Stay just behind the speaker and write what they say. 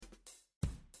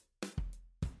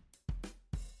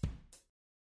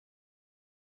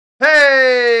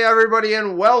everybody,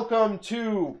 and welcome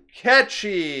to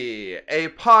Catchy, a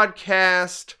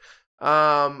podcast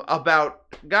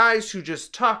about guys who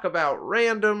just talk about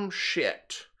random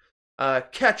shit.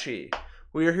 Catchy.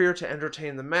 We are here to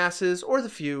entertain the masses, or the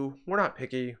few. We're not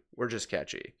picky. We're just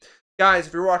catchy. Guys,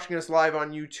 if you're watching us live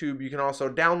on YouTube, you can also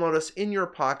download us in your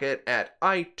pocket at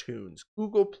iTunes,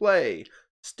 Google Play,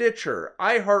 Stitcher,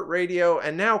 iHeartRadio,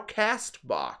 and now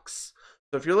CastBox.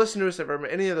 So if you're listening to us from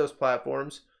any of those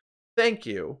platforms, thank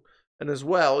you. And as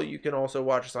well, you can also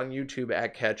watch us on YouTube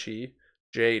at Catchy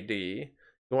JD. You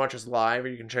can watch us live, or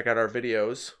you can check out our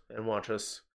videos and watch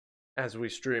us as we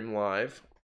stream live.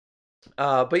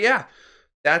 But yeah,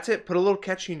 that's it. Put a little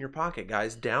Catchy in your pocket,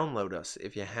 guys. Download us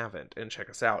if you haven't, and check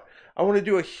us out. I want to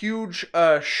do a huge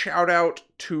shout out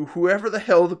to whoever the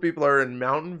hell the people are in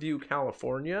Mountain View,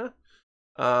 California,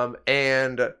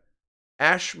 and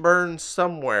Ashburn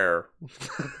somewhere.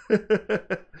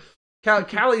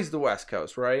 Cali's the West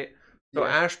Coast, right? So yeah.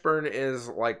 Ashburn is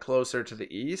like closer to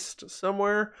the east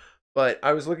somewhere. But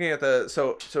I was looking at the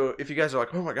so if you guys are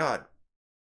like, oh my god,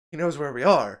 he knows where we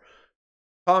are,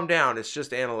 calm down. It's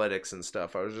just analytics and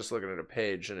stuff. I was just looking at a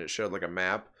page and it showed like a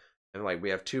map, and like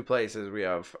we have two places. We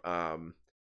have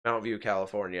Mountain View,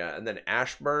 California, and then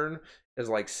Ashburn is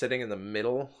like sitting in the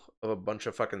middle of a bunch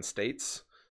of fucking states.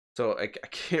 So I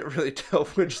can't really tell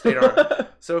which state are.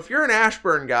 So if you're in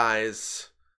Ashburn, guys,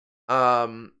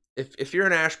 if you're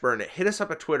in Ashburn, hit us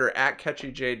up at Twitter at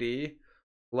CatchyJD.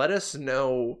 Let us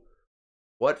know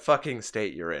what fucking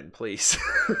state you're in, please.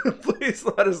 Please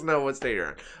let us know what state you're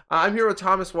in. I'm here with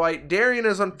Thomas White. Darian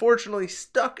is unfortunately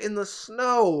stuck in the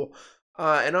snow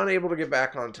and unable to get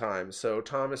back on time. So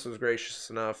Thomas was gracious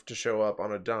enough to show up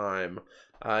on a dime.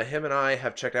 Him and I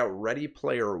have checked out Ready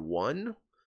Player One.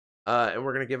 And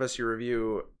we're going to give us your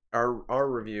review, our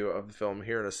review of the film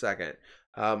here in a second.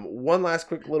 One last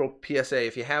quick little PSA.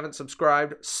 If you haven't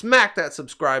subscribed, smack that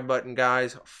subscribe button,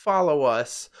 guys. Follow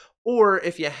us. Or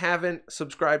if you haven't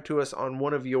subscribed to us on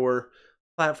one of your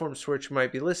platforms where you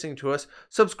might be listening to us,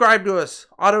 subscribe to us.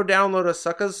 Auto-download us,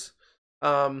 suckers.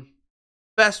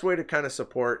 Best way to kind of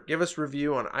support. Give us a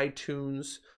review on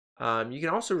iTunes. You can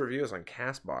also review us on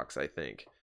CastBox, I think.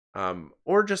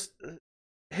 Or just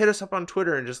hit us up on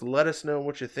Twitter and just let us know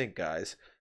what you think, guys.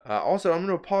 Also, I'm going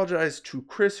to apologize to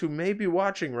Chris, who may be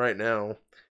watching right now.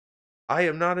 I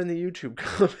am not in the YouTube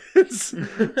comments.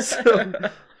 So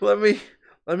let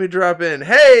me drop in.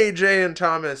 Hey, Jay and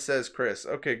Thomas, says Chris.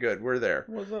 Okay, good. We're there.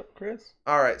 What's up, Chris?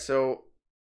 All right, so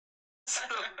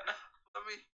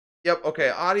Yep, okay.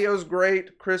 Audio's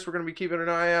great. Chris, we're going to be keeping an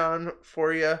eye on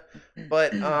for you.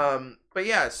 But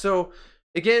yeah, so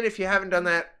again, if you haven't done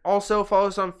that, also follow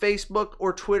us on Facebook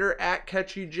or Twitter at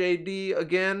CatchyJD.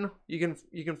 Again, you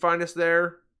can find us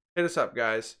there. Hit us up,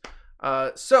 guys.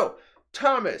 So,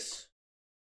 Thomas,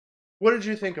 what did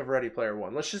you think of Ready Player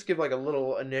One? Let's just give like a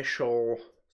little initial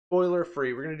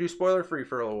spoiler-free. We're going to do spoiler-free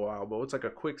for a little while, but what's like a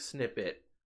quick snippet?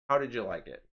 How did you like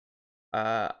it?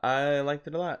 I liked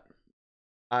it a lot.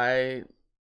 I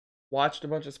watched a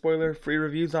bunch of spoiler-free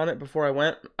reviews on it before I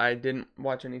went. I didn't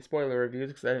watch any spoiler reviews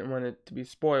because I didn't want it to be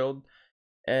spoiled.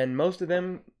 And most of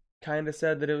them kind of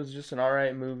said that it was just an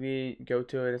alright movie. Go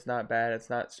to it. It's not bad. It's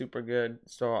not super good.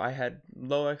 So I had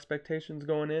low expectations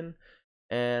going in,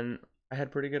 and I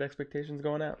had pretty good expectations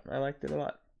going out. I liked it a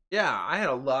lot. Yeah, I had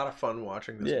a lot of fun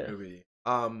watching this movie.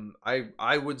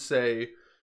 I would say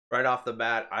right off the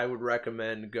bat, I would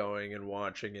recommend going and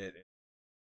watching it.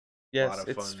 Yes,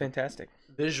 it's fantastic.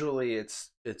 Visually, it's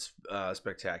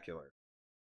spectacular.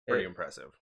 Pretty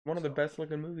impressive. One of the best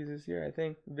looking movies this year, I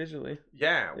think, visually.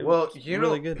 Yeah, well, you know,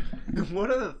 really good.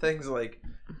 One of the things I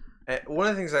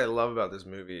love about this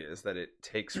movie is that it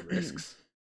takes risks.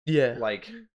 Yeah.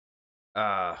 Like,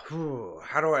 there's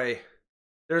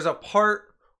a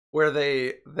part where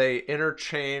they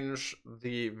interchange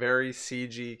the very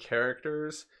CG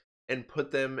characters and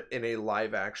put them in a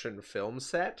live action film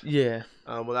set. Yeah.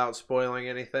 Without spoiling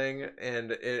anything,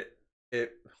 and it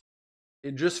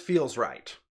just feels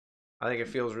right. I think it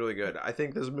feels really good. I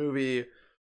think this movie,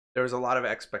 there was a lot of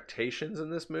expectations in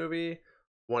this movie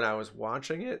when I was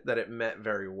watching it that it met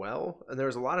very well, and there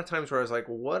was a lot of times where I was like,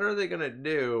 what are they gonna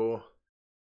do?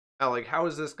 Like, how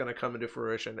is this gonna come into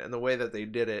fruition? And the way that they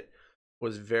did it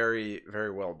was very,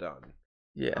 very well done.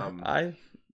 Yeah, I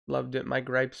loved it. My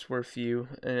gripes were few,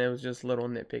 and it was just little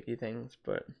nitpicky things,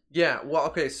 but yeah. Well,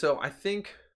 okay, so I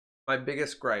think my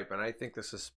biggest gripe, and I think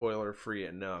this is spoiler free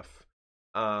enough,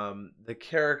 the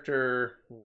character,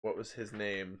 what was his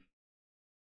name?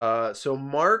 So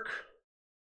Mark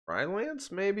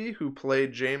Rylance, maybe, who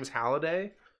played James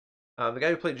Halliday. The guy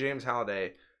who played James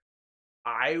Halliday,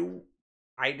 I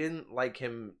didn't like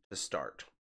him to start.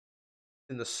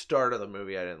 in the start of the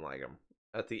movie, I didn't like him.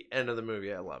 At the end of the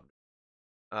movie, I loved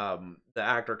him. The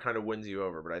actor kind of wins you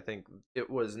over, but I think it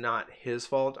was not his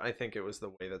fault. I think it was the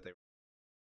way that they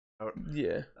were out.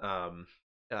 Yeah.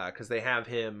 Because they have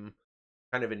him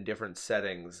kind of in different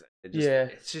settings.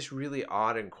 It's just really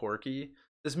odd and quirky.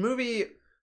 This movie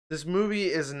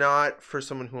is not for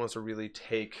someone who wants to really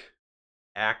take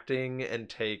acting and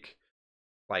take,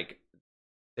 like,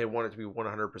 they want it to be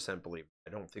 100% believable. I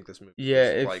don't think this movie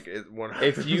is like 100%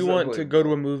 if you want believable. to go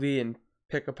to a movie and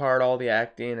pick apart all the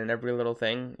acting and every little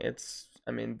thing,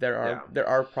 there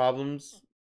are problems.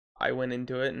 I went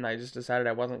into it and I just decided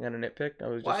I wasn't going to nitpick. I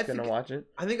was just going to watch it.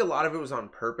 I think a lot of it was on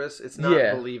purpose. It's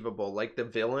not believable. Like, the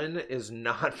villain is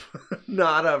not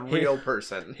a real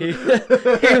person. He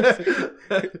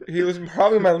was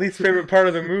probably my least favorite part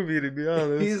of the movie, to be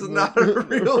honest. He's not a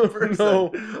real person.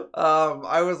 No.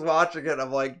 I was watching it.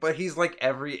 I'm like, but he's like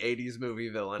every 80s movie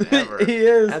villain ever. He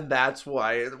is. And that's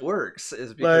why it works,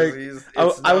 is because I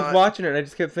was watching it and I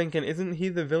just kept thinking, isn't he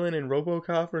the villain in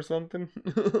RoboCop or something?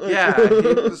 Yeah,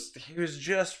 he was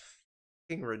just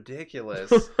fucking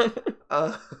ridiculous.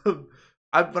 I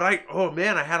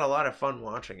had a lot of fun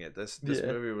watching it. This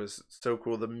movie was so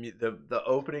cool. The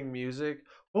opening music.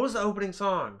 What was the opening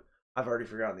song? I've already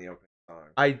forgotten the opening song.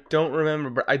 I don't remember,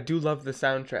 but I do love the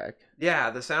soundtrack.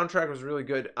 Yeah, the soundtrack was really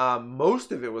good.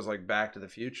 Most of it was like Back to the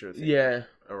Future theme,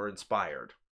 or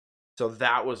inspired. So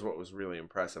that was what was really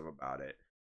impressive about it.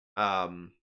 I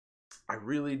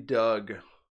really dug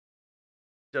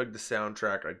the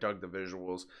soundtrack. I dug the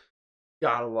visuals.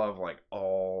 Gotta love, like,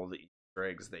 all the Easter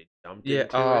eggs they dumped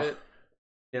into it.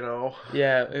 You know?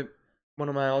 Yeah, one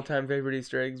of my all-time favorite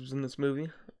Easter eggs was in this movie.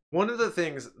 One of the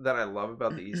things that I love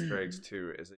about the Easter eggs,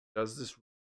 too, is it does this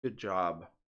good job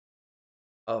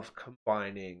of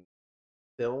combining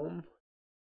film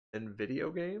and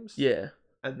video games. Yeah.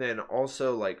 And then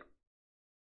also, like,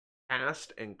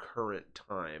 past and current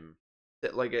time.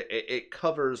 That, like, it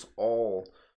covers all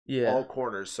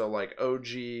corners. So, like, OG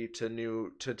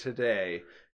to today,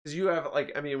 because you have,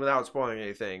 like, I mean, without spoiling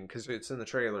anything, because it's in the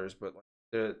trailers, but like,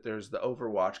 there's the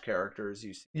Overwatch characters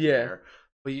you see there,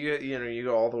 but you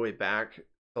go all the way back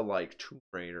to, like, Tomb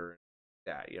Raider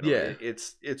and that,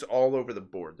 it's all over the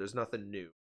board. There's nothing new,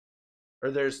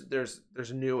 or there's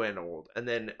new and old, and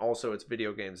then also it's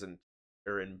video games and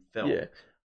or in film. I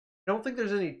don't think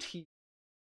there's any TV.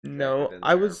 No,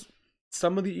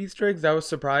 some of the Easter eggs, I was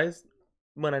surprised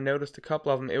when I noticed a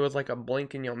couple of them. It was like a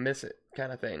blink and you'll miss it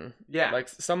kind of thing. Yeah. Like,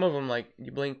 some of them, like,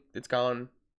 you blink, it's gone.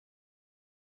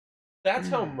 That's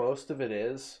how most of it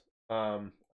is.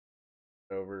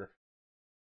 Over.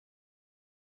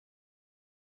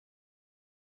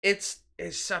 It's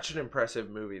such an impressive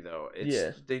movie, though.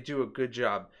 They do a good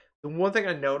job. The one thing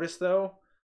I noticed, though,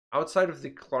 outside of the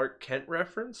Clark Kent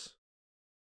reference,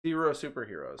 0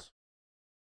 superheroes.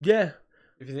 Yeah.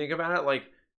 If you think about it, like,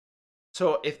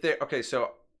 so I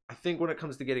think when it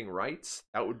comes to getting rights,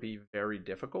 that would be very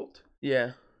difficult.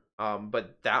 Yeah.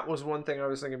 But that was one thing I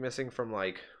was thinking missing from,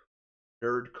 like,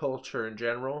 nerd culture in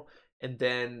general. And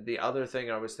then the other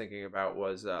thing I was thinking about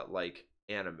was like,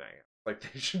 anime. Like,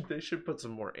 they should put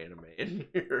some more anime in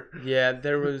here. Yeah,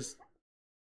 there was.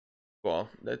 Well,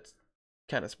 that's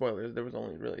kind of spoilers. There was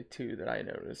only really 2 that I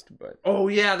noticed, but. Oh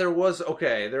yeah, there was.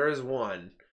 Okay, there is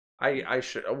one.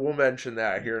 We'll mention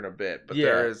that here in a bit, but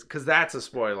there is, because that's a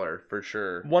spoiler for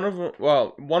sure. One of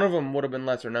them would have been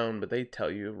lesser known, but they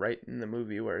tell you right in the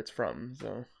movie where it's from.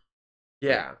 So.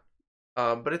 Yeah.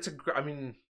 But it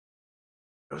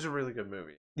was a really good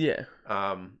movie. Yeah.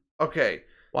 Okay.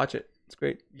 Watch it. It's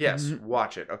great. Yes,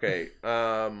 watch it. Okay.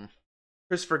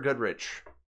 Christopher Goodrich,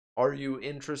 are you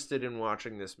interested in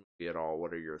watching this movie at all?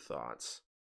 What are your thoughts?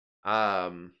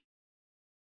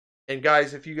 And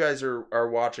guys, if you guys are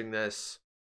watching this,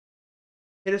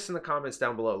 hit us in the comments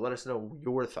down below. Let us know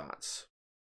your thoughts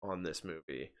on this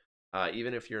movie.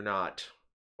 Even if you're not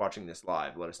watching this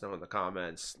live, let us know in the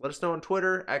comments. Let us know on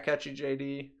Twitter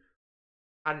 @CatchyJD.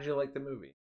 How did you like the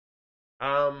movie?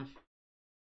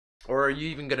 Or are you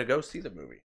even gonna go see the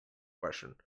movie?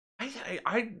 Question.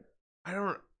 I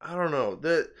don't know.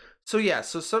 So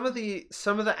some of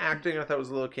the acting I thought was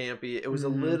a little campy. It was a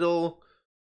little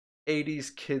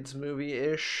 80s kids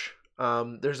movie-ish.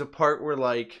 There's a part where,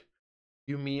 like,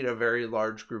 you meet a very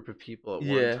large group of people at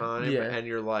one time, and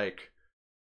you're like,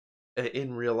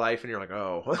 in real life, and you're like,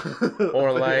 oh.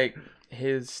 Or like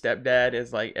his stepdad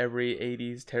is like every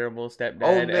 80s terrible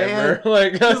stepdad ever.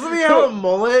 Like, doesn't he have a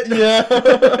mullet?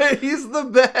 Yeah. He's the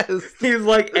best. He's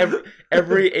like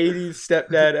every 80s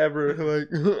stepdad ever. Like,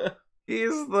 he's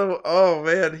the, oh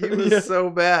man, he was so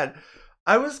bad.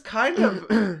 I was kind of.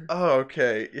 Oh,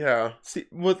 okay, yeah. See,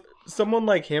 with someone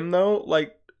like him though,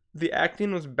 like the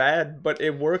acting was bad, but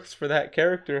it works for that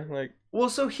character. Like, Well,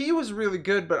 so he was really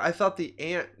good, but I thought the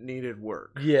ant needed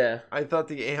work. yeah. I thought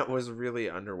the ant was really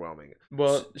underwhelming.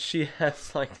 Well, she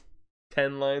has like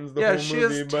 10 lines the Yeah, whole she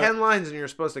movie, has but 10 lines and you're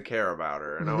supposed to care about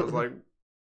her. And I was like,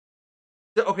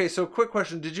 okay, so quick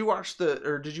question. Did you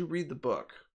read the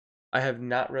book? I have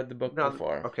not read the book No,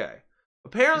 before. okay.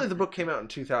 Apparently the book came out in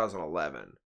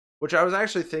 2011, which I was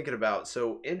actually thinking about.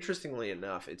 So interestingly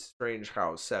enough, it's strange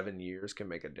how 7 years can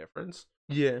make a difference.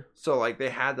 Yeah. So like they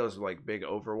had those like big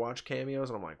Overwatch cameos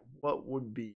and I'm like, what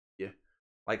would be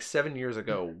like 7 years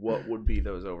ago, what would be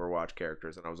those Overwatch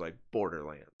characters? And I was like,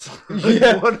 Borderlands.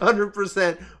 Yeah.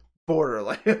 100%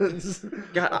 Borderlands.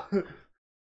 God,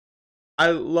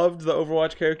 I loved the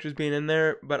Overwatch characters being in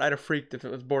there, but I'd have freaked if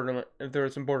it was if there were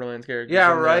some Borderlands characters.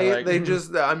 Yeah, in there, right. like, They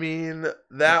just, I mean,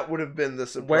 that would have been the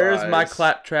surprise. Where's my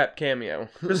claptrap cameo?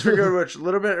 Christopher Goodrich, a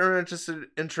little bit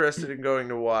interested in going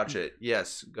to watch it.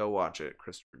 Yes, go watch it,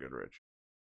 Christopher Goodrich.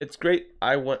 It's great.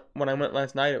 When I went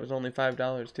last night. It was only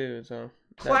 $5 too. So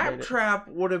Claptrap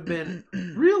would have been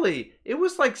really. It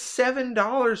was like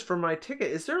 $7 for my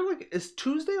ticket. Is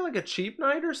Tuesday like a cheap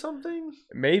night or something?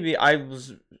 maybe I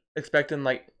was expecting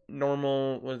like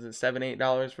normal. Was it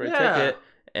 $7-8 for a ticket?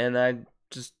 And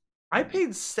I paid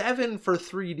 $7 for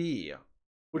 3D,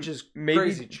 which is maybe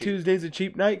crazy cheap. Tuesday's a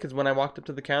cheap night because when I walked up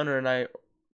to the counter and I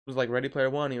was like Ready Player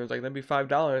One, he was like, that'd be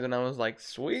 $5, and I was like,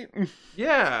 sweet.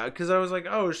 Yeah, because I was like,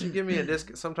 oh, she give me a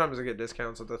discount. Sometimes I get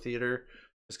discounts at the theater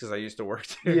just because I used to work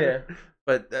there. Yeah.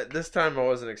 But this time I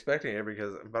wasn't expecting it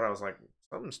but I was like,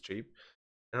 something's cheap,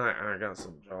 and I got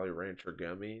some Jolly Rancher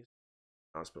gummies.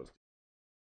 I was supposed to.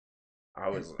 I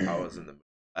was in the mood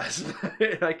last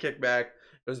night. I kicked back.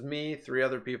 It was me, 3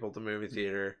 other people at the movie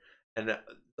theater, and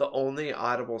the only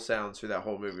audible sounds through that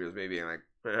whole movie was me being like.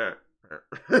 That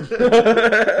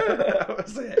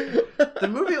was it. The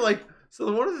movie, like, so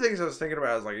one of the things I was thinking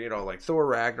about is like Thor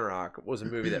Ragnarok was a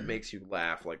movie that makes you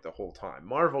laugh like the whole time.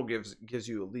 Marvel gives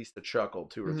you at least a chuckle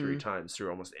 2 or 3 times through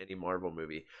almost any Marvel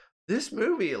movie. This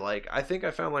movie, like, I think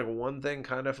I found like one thing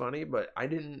kind of funny, but I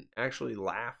didn't actually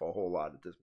laugh a whole lot at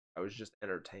this movie. I was just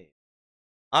entertained.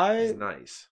 I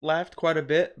nice. laughed quite a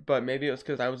bit, but maybe it was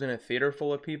because I was in a theater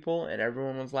full of people and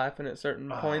everyone was laughing at certain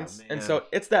points. Man. And so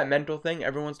it's that mental thing.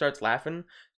 Everyone starts laughing.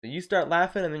 So you start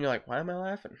laughing and then you're like, why am I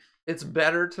laughing? It's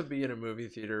better to be in a movie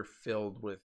theater filled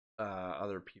with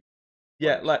other people.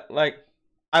 Yeah, like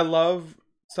I love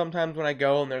sometimes when I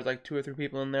go and there's like 2 or 3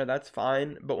 people in there, that's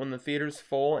fine. But when the theater's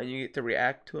full and you get to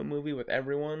react to a movie with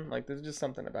everyone, like there's just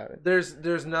something about it.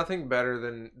 There's nothing better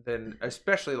than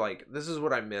especially like this is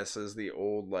what I miss is the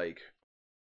old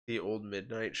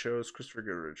midnight shows. Christopher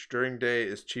Goodrich, during day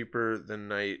is cheaper than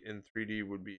night, in 3D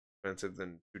would be expensive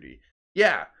than 2D.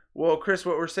 Yeah. Well, Chris,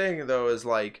 what we're saying though is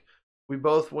like we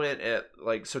both went at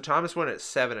so Thomas went at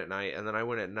 7 at night and then I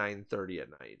went at 9:30 at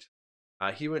night.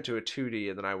 He went to a 2D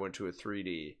and then I went to a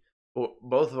 3D.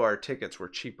 Both of our tickets were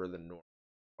cheaper than normal.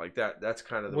 Like that's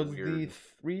kind of the weird. Was the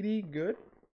 3D good?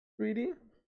 3D?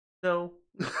 No.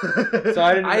 So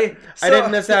I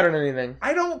didn't miss out on anything.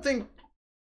 I don't think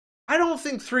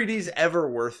 3D's ever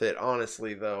worth it,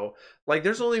 honestly, though. Like,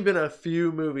 there's only been a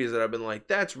few movies that I've been like,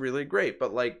 that's really great.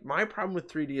 But, like, my problem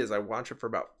with 3D is I watch it for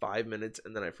about 5 minutes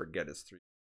and then I forget it's 3D.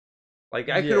 Like,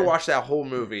 I could have watched that whole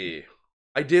movie.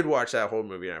 I did watch that whole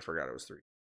movie and I forgot it was 3D.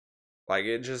 Like,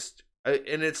 it just...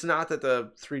 And it's not that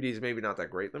the 3D is maybe not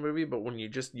that great in the movie, but when you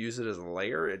just use it as a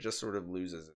layer, it just sort of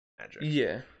loses its magic.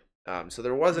 Yeah. So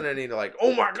there wasn't any like,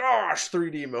 oh my gosh,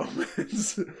 3D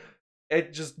moments.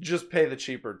 It just pay the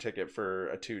cheaper ticket for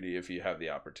a 2D if you have the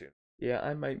opportunity. Yeah,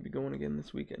 I might be going again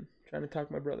this weekend. Trying to talk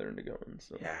my brother into going.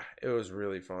 So yeah, it was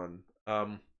really fun.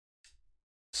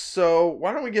 So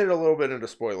why don't we get a little bit into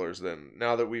spoilers then?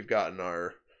 Now that we've gotten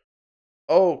our.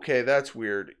 Okay, that's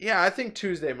weird. Yeah, I think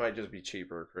Tuesday might just be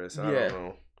cheaper, Chris. I don't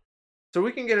know. So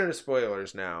we can get into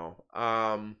spoilers now.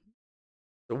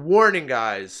 The warning,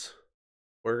 guys.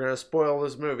 We're gonna spoil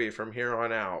this movie from here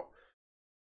on out.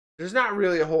 There's not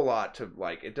really a whole lot to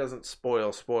like. It doesn't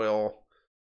spoil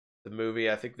the movie.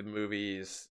 I think the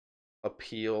movie's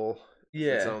appeal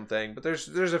is its own thing, but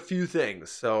there's a few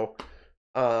things. So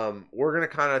we're gonna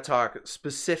kind of talk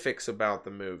specifics about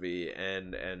the movie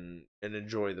and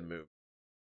enjoy the movie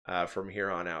from here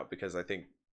on out because I think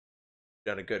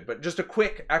we've done it good. But just a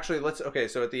quick, actually,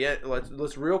 so at the end,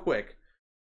 let's real quick.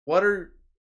 So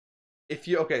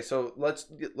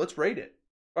let's rate it.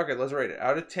 Okay, let's rate it.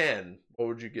 Out of 10, what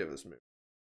would you give this movie?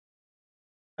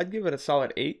 I'd give it a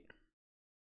solid 8.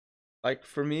 Like,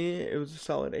 for me, it was a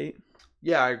solid 8.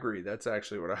 Yeah, I agree. That's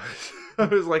actually what I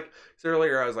was like, 'cause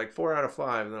earlier I was like 4 out of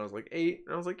 5, and then I was like 8,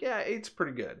 and I was like, yeah, 8's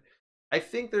pretty good. I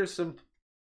think there's some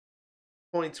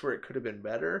points where it could have been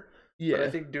better, but I Yeah.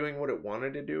 think doing what it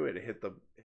wanted to do, it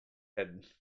head,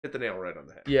 hit the nail right on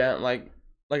the head. Yeah, like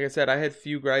I said, I had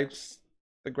few gripes.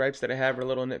 The gripes that I have are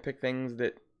little nitpick things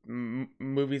that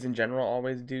movies in general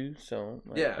always do, so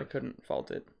Yeah. I couldn't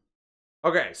fault it.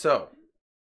 Okay, so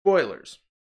spoilers.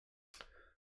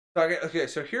 Okay,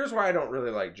 so here's why I don't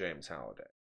really like James Halliday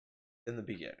in the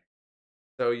beginning.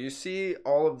 So you see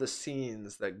all of the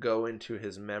scenes that go into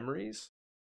his memories,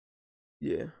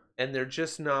 Yeah. and they're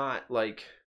just not like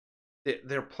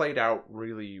they're played out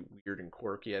really weird and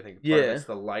quirky. I think part of it's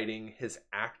the lighting. His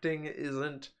acting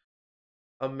isn't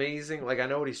amazing. Like I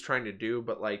know what he's trying to do,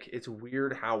 but like it's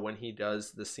weird how when he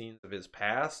does the scenes of his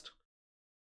past,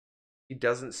 he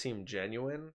doesn't seem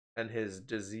genuine, and his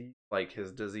disease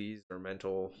or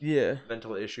mental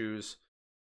issues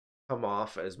come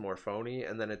off as more phony,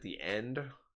 and then at the end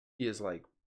he is like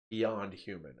beyond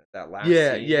human. That last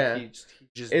scene, he's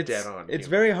just dead on. It's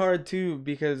very hard too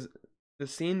because the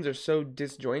scenes are so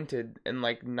disjointed and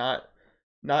like not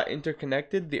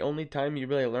interconnected. The only time you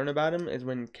really learn about him is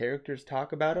when characters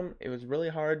talk about him. It was really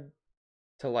hard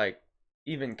to like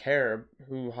even care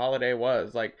who Holiday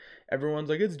was. Like everyone's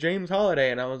like, it's James Holiday,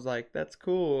 and I was like, that's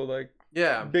cool, like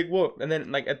big whoop. And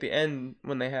then like at the end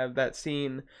when they have that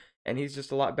scene and he's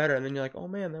just a lot better, and then you're like, oh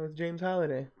man, that was James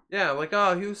Holiday. Yeah, like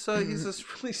oh, he's this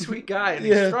really sweet guy, and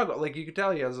he struggled. Like you could tell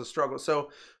he has a struggle.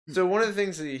 So one of the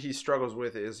things that he struggles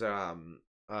with is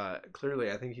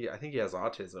clearly I think he has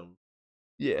autism.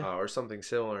 Yeah. Or something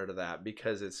similar to that,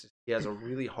 because he has a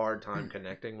really hard time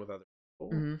connecting with other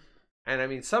people. Mm-hmm. And I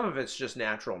mean, some of it's just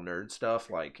natural nerd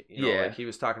stuff, like like he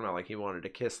was talking about, like he wanted to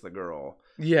kiss the girl,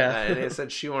 and it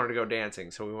said she wanted to go dancing,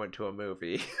 so we went to a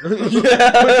movie.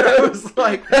 I was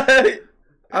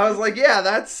like, yeah,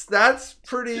 that's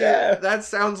pretty. That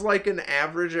sounds like an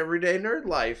average everyday nerd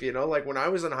life, Like when I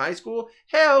was in high school,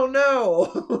 hell no,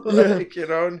 like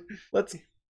let's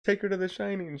take her to The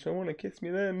Shining. She'll want to kiss me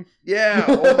then. Yeah.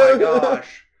 Oh my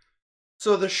gosh.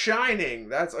 So The Shining.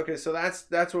 That's okay. So that's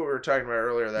what we were talking about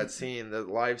earlier. That scene, the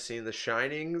live scene, the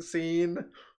Shining scene,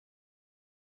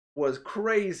 was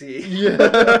crazy.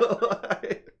 Yeah.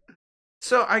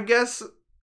 So I guess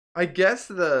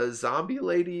the zombie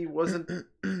lady wasn't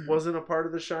a part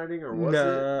of The Shining, or was it?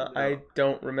 No, I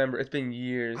don't remember. It's been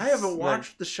years. I haven't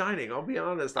watched The Shining. I'll be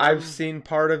honest. I've seen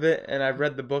part of it, and I've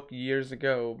read the book years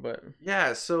ago. But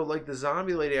yeah, so like the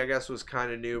zombie lady, I guess, was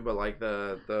kind of new, but like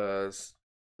the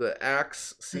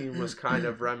axe scene was kind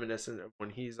of reminiscent of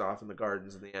when he's off in the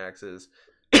gardens and the axes,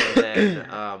 and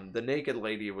then the naked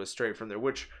lady was straight from there,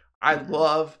 which I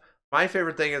love. My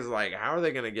favorite thing is like, how are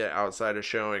they going to get outside of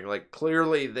showing? Like,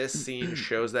 clearly this scene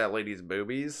shows that lady's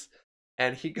boobies,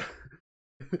 and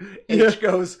H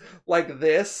goes like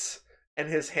this, and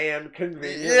his hand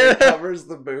conveniently covers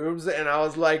the boobs, and I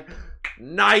was like,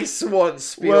 nice one,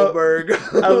 Spielberg.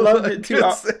 Well, I loved it too.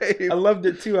 I loved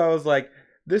it too. I was like,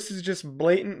 this is just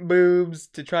blatant boobs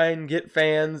to try and get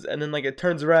fans, and then like it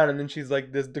turns around, and then she's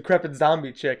like this decrepit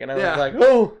zombie chick, and I was like,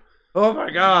 oh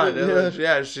my god.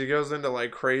 Yeah, she goes into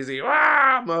like crazy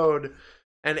mode.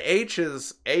 And H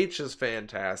is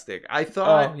fantastic. I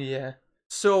thought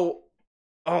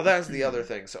that's the other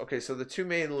thing. So so the two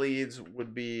main leads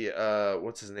would be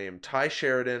what's his name? Ty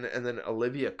Sheridan, and then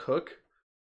Olivia Cook,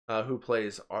 who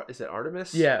plays is it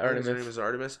Artemis? Yeah, Artemis. Her name is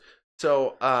Artemis.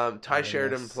 So Ty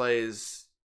Sheridan plays,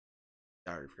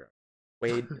 I already forgot.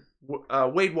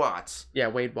 Wade Watts. Yeah,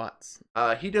 Wade Watts.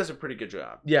 He does a pretty good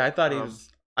job. Yeah, I thought he was.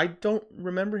 I don't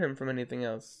remember him from anything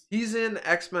else. He's in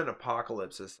X-Men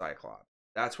Apocalypse as Cyclops.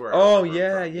 That's where.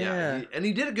 Yeah. And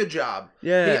he did a good job.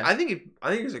 Yeah, I think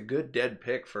he's a good dead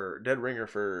ringer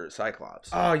for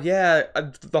Cyclops. Oh yeah,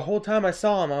 the whole time I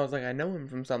saw him, I was like, I know him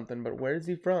from something, but where is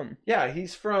he from? Yeah,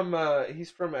 he's from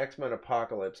X-Men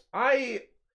Apocalypse. I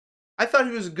thought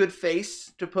he was a good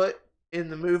face to put in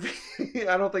the movie.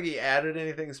 I don't think he added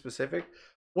anything specific.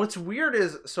 What's weird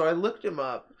is, so I looked him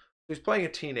up. He's playing a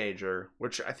teenager,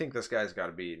 which I think this guy's got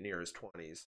to be near his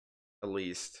 20s, at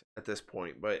least at this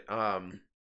point. But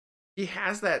he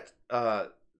has that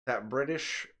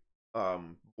British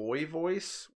boy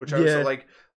voice, which I was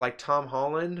like Tom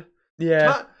Holland.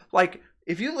 Yeah, like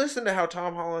if you listen to how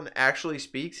Tom Holland actually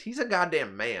speaks, he's a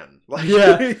goddamn man. Like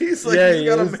he's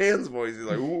got a man's voice. He's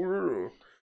like, ooh.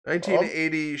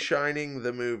 1980 Shining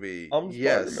the movie.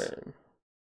 Yes.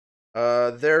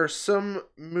 Spider-Man. There's some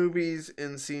movies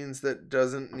in scenes that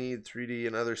doesn't need 3D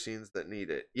and other scenes that need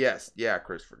it. Yes, yeah,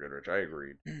 Christopher Goodrich, I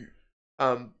agreed.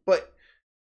 But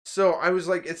So I was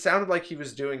like, it sounded like he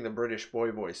was doing the British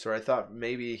boy voice, so I thought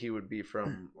maybe he would be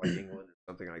from like England or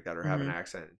something like that, or have an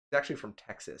accent. He's actually from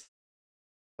Texas,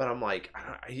 but I'm like,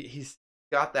 he's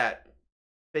got that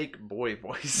fake boy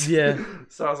voice. Yeah.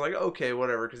 So I was like, okay,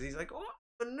 whatever, because he's like, oh,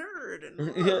 I'm a nerd, and I'm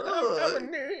a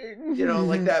nerd. you know,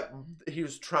 like that. He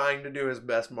was trying to do his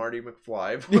best Marty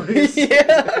McFly voice.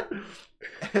 Yeah.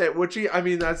 Which I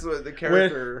mean, that's what the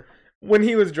character. When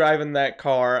he was driving that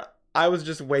car, I was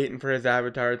just waiting for his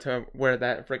avatar to wear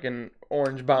that freaking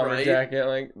orange bomber jacket.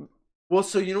 Like, well,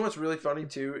 so you know what's really funny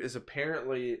too is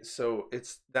apparently, so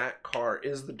it's that car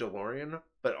is the DeLorean,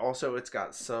 but also it's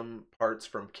got some parts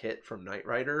from KITT from Knight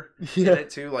Rider in it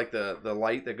too, like the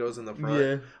light that goes in the front.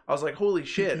 Yeah. I was like, holy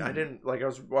shit! I didn't like. I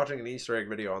was watching an Easter egg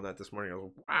video on that this morning. I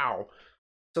was like, wow.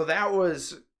 So that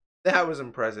was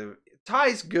impressive.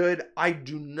 Ty's good. I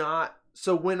do not.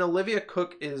 So when Olivia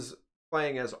Cooke is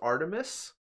playing as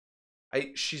Artemis,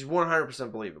 she's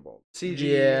 100% believable.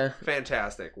 CG,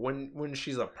 fantastic. When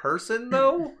she's a person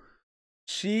though,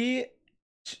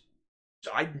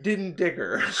 I didn't dig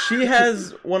her. She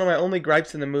has one of my only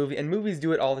gripes in the movie, and movies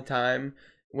do it all the time.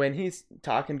 When he's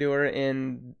talking to her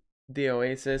in the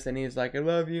Oasis, and he's like, "I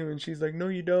love you," and she's like, "No,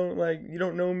 you don't. Like, you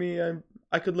don't know me.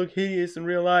 I could look hideous in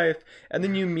real life." And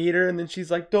then you meet her, and then she's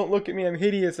like, "Don't look at me, I'm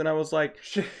hideous." And I was like,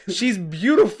 she's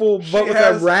beautiful, but with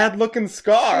a rad-looking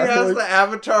scar. She has the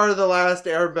Avatar of the Last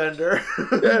Airbender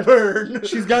burn.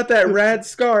 She's got that rad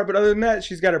scar, but other than that,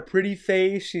 she's got a pretty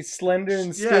face. She's slender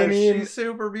and skinny. Yeah, she's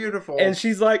super beautiful. And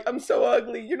she's like, "I'm so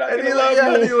ugly. You're not gonna love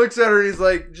me." And he looks at her, and he's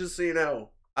like, "Just so you know,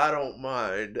 I don't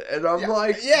mind." And I'm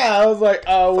like, I was like,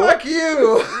 "Oh, fuck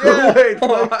you." Yeah. Wait,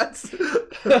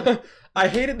 what? I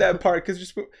hated that part because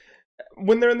just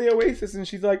when they're in the Oasis and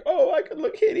she's like, "Oh, I could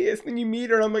look hideous," then you meet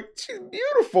her and I'm like, "She's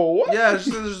beautiful." What? Yeah,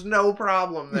 there's no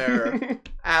problem there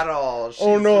at all.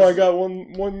 I got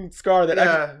one scar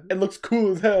that it looks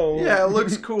cool as hell. Yeah, it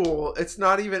looks cool.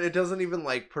 It doesn't even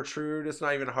like protrude. It's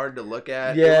not even hard to look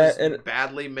at. Yeah, it was and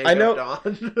badly made up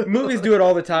on. Movies do it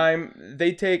all the time.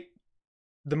 They take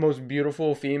the most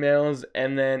beautiful females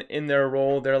and then in their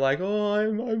role they're like, "Oh,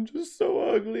 I'm just so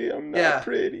ugly. I'm not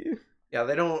pretty." Yeah,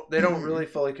 they don't really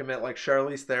fully commit, like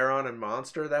Charlize Theron and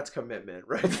Monster. That's commitment,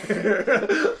 right there.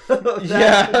 That's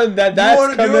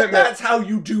commitment. That's how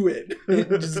you do it.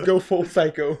 Just go full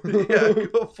psycho.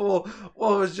 Go full.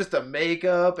 Well, it was just a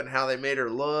makeup and how they made her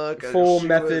look. Full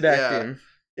method acting.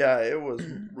 Yeah, it was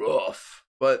rough.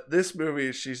 But this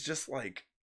movie, she's just like,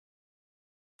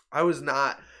 I was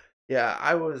not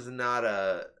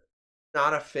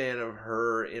a fan of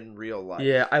her in real life.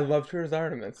 Yeah, I loved her as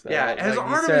Artemis. Yeah, as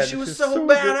Artemis, she was so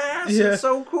badass and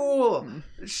so cool.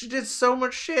 She did so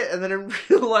much shit, and then in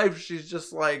real life, she's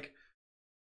just like,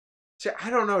 I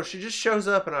don't know. She just shows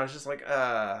up, and I was just like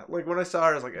when I saw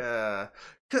her, I was like,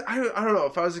 'cause I don't know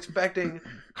if I was expecting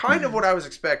kind of what I was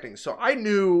expecting. So I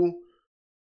knew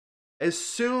as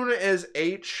soon as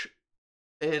H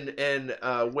and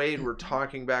Wade were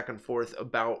talking back and forth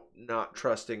about not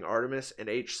trusting Artemis, and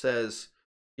H says,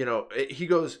 you know, he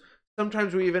goes,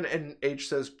 sometimes we even, and H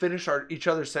says, finish each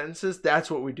other's sentences. That's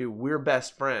what we do. We're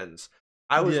best friends.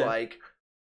 I was like,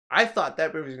 I thought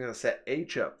that movie was going to set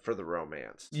H up for the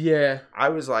romance. Yeah. I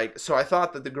was like, so I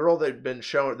thought that the girl they'd been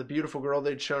shown, the beautiful girl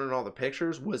they'd shown in all the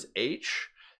pictures was H,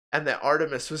 and that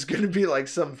Artemis was going to be like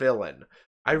some villain.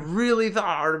 I really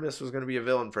thought Artemis was going to be a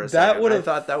villain for a second. That would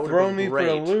have thrown me for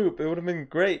a loop. It would have been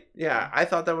great. Yeah, I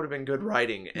thought that would have been good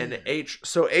writing. And H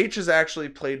is actually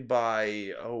played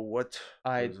by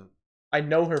I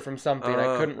know her from something.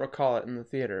 I couldn't recall it in the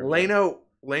theater. Lena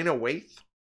Waithe.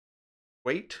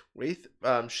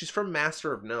 She's from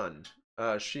Master of None.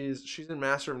 She's in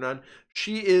Master of None.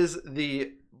 She is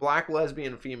the black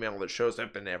lesbian female that shows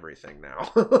up in everything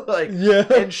now.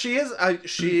 And she is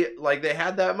like, they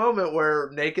had that moment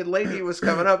where Naked Lady was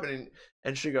coming up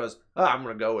and she goes, "Oh, I'm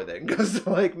gonna go with it," and goes to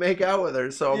like make out with her.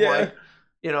 So I'm like,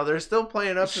 you know, they're still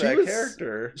playing up to that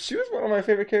character. She was one of my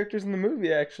favorite characters in the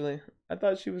movie, actually. I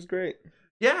thought she was great.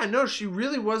 Yeah, no, she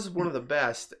really was one of the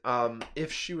best.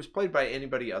 If she was played by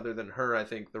anybody other than her, I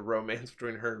think the romance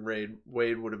between her and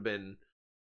Wade would have been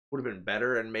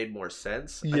better and made more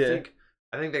sense. Yeah.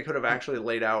 I think they could have actually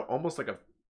laid out almost like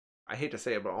I hate to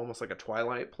say it, but almost like a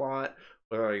Twilight plot,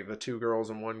 where like the two girls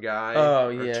and one guy.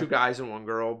 Or two guys and one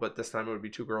girl, but this time it would be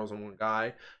two girls and one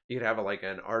guy. You could have like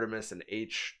an Artemis and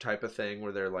H type of thing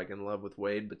where they're like in love with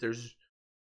Wade, but there's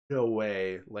no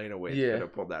way Lena Waithe could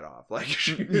have pulled that off. Like,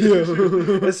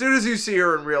 as soon as you see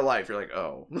her in real life, you're like,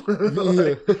 oh.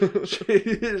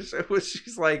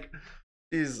 She's like,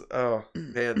 oh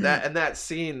man, that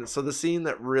scene. So the scene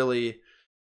that really,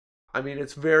 I mean,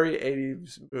 it's very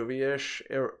 80s movie-ish.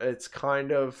 It's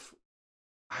kind of,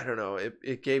 I don't know,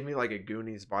 it gave me like a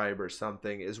Goonies vibe or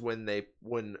something, is when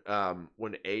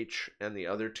when H and the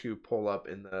other two pull up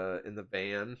in the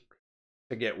van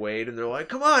to get Wade, and they're like,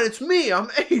 "Come on, it's me, I'm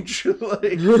H."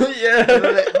 Like, Yeah. and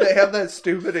then they have that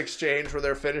stupid exchange where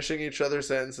they're finishing each other's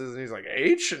sentences, and he's like,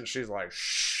 "H," and she's like,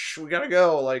 "Shh, we gotta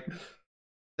go." Like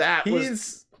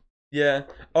Yeah.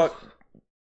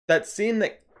 That scene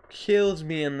that kills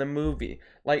me in the movie.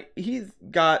 Like, he's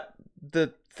got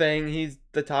the thing, he's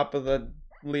the top of the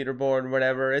leaderboard,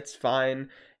 whatever, it's fine.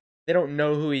 They don't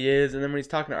know who he is, and then when he's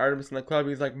talking to Artemis in the club,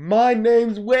 he's like, "My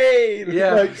name's Wade!"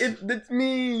 Yeah. Like, it's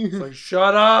me! It's like,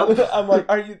 shut up! I'm like,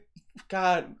 are you...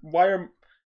 God, why are...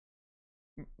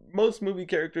 Most movie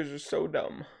characters are so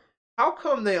dumb. How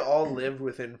come they all lived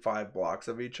within 5 blocks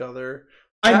of each other?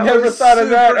 I never thought of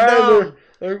that either. Dumb.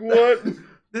 Like, what?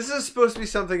 This is supposed to be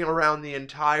something around the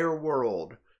entire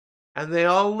world, and they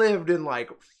all lived in like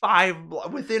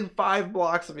within 5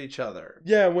 blocks of each other.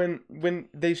 Yeah, when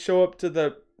they show up to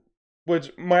the...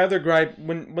 Which, my other gripe,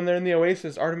 when they're in the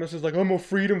Oasis, Artemis is like, "I'm a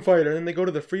freedom fighter," and then they go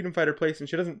to the freedom fighter place, and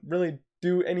she doesn't really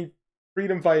do any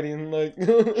freedom fighting, like...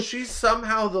 She's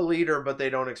somehow the leader, but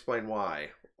they don't explain why.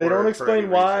 They don't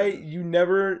explain why. You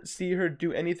never see her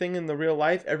do anything in the real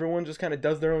life. Everyone just kind of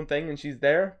does their own thing, and she's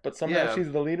there, but somehow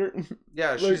she's the leader.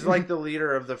 Yeah, she's like the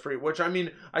leader of the free... Which, I mean,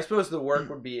 I suppose the work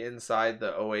would be inside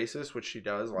the Oasis, which she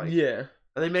does. Like, yeah.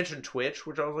 And they mentioned Twitch,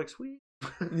 which I was like, sweet.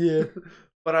 Yeah.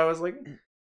 But I was like...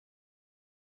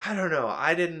 I don't know.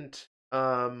 I didn't...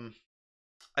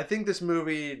 I think this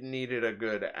movie needed a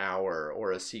good hour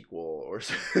or a sequel or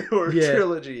a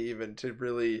trilogy even to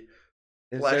really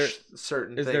flesh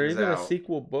certain things out. Is there even a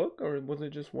sequel book, or was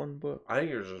it just one book? I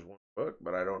think it was just one book,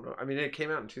 but I don't know. I mean, it came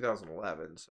out in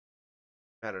 2011, so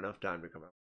it had enough time to come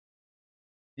out.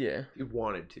 Yeah. If you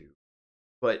wanted to.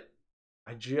 But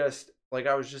I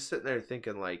was just sitting there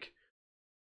thinking, like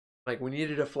we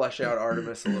needed to flesh out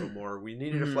Artemis a little more. We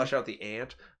needed to flesh out the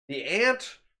ant. The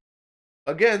ant,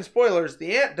 again, spoilers,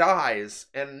 the ant dies,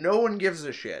 and no one gives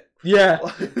a shit. Yeah,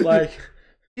 like...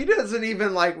 He doesn't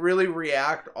even, like, really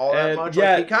react all that much.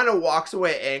 Yeah, like, he kind of walks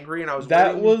away angry, and I was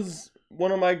That was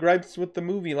one of my gripes with the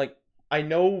movie. Like, I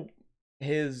know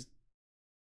his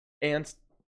aunt's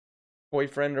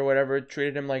boyfriend or whatever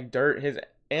treated him like dirt. His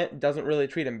aunt doesn't really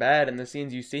treat him bad in the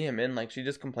scenes you see him in. Like, she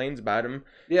just complains about him.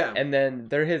 Yeah. And then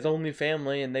they're his only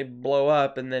family, and they blow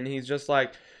up, and then he's just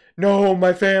like, "No,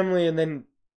 my family," and then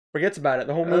forgets about it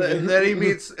the whole movie. And then he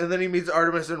meets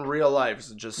Artemis in real life,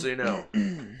 so just so you know.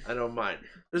 I don't mind.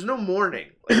 There's no mourning.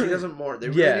 Like, he doesn't mourn. They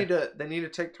really need to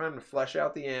take time to flesh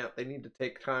out the ant. They need to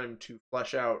take time to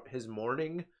flesh out his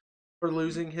mourning for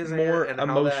losing his more aunt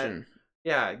and emotion.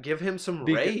 Give him some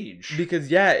rage. Because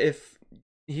if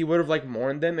he would have like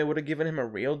mourned them, it would have given him a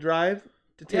real drive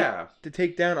to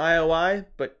take down IOI,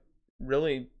 but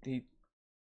really he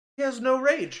has no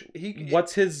rage.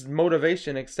 What's his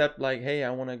motivation except like, hey,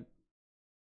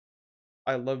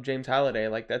 I love James Halliday.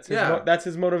 Like, that's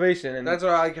his motivation. And that's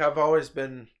why I've always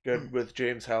been good with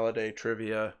James Halliday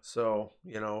trivia. So,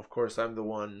 of course I'm the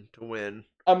one to win.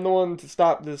 I'm the one to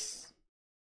stop this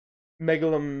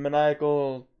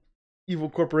megalomaniacal evil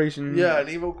corporation. Yeah, an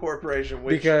evil corporation.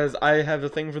 Because I have a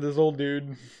thing for this old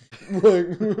dude. Who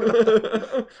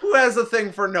has a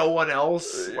thing for no one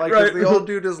else? Like, right. The old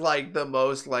dude is like the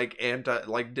most like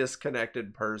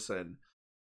disconnected person.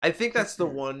 I think that's the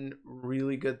one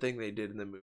really good thing they did in the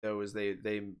movie, though, is they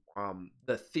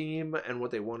the theme and what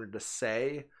they wanted to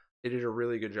say, they did a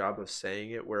really good job of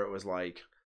saying it, where it was like,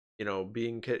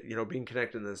 being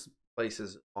connected in this place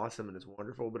is awesome and it's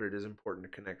wonderful, but it is important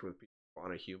to connect with people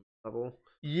on a human level.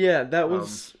 Yeah, that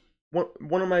was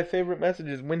one of my favorite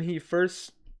messages when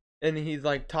he's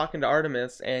like talking to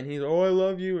Artemis and he's, "Oh, I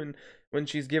love you," and when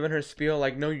she's giving her spiel,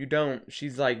 like, "No, you don't,"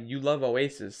 she's like, "You love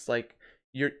Oasis, like,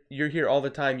 you're here all the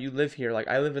time. You live here. Like,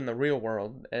 I live in the real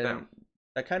world." And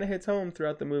that kind of hits home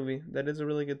throughout the movie. That is a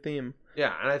really good theme.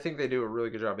 Yeah, and I think they do a really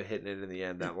good job of hitting it in the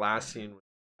end. That last scene with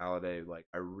Halliday, like,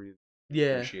 I really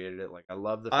appreciated it. Like, I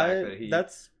love the fact that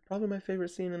that's probably my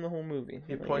favorite scene in the whole movie.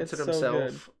 He points at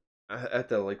himself at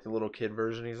the little kid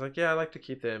version. He's like, "Yeah, I like to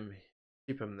keep him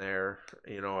there,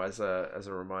 as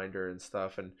a reminder and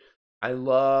stuff." And I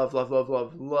love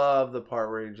the part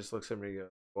where he just looks at me and goes,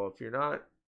 "Well, if you're not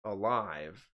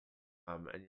alive, and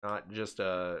you're not just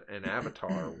an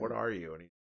avatar, what are you?" And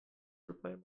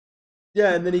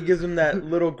and then he gives him that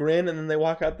little grin, and then they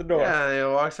walk out the door. Yeah, he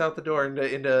walks out the door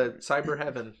into cyber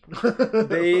heaven.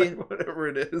 Whatever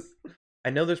it is. I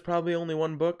know there's probably only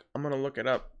one book. I'm gonna look it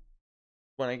up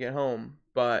when I get home,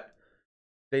 but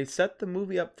they set the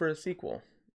movie up for a sequel.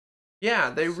 Yeah,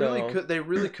 they really could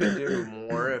do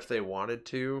more if they wanted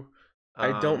to.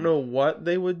 I don't know what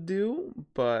they would do,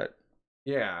 but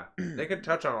yeah, they could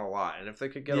touch on a lot, and if they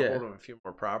could get a yeah. hold of a few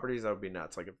more properties, that would be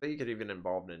nuts. Like if they could even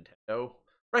involve Nintendo.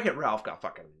 Wreck-It Ralph got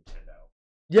fucking Nintendo.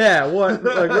 Yeah, what?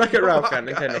 Like Wreck-It Ralph got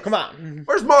Guys. Nintendo. Come on.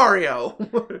 Where's Mario?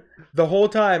 The whole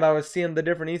time I was seeing the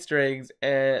different Easter eggs,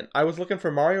 and I was looking for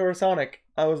Mario or Sonic.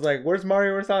 I was like, "Where's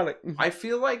Mario or Sonic?" I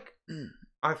feel like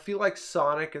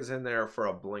Sonic is in there for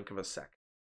a blink of a second.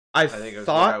 I think it was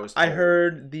what thought I was I told.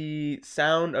 heard the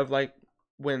sound of like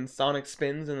when Sonic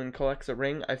spins and then collects a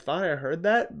ring. I thought I heard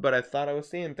that, but I thought I was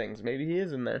seeing things. Maybe he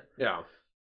is in there. Yeah.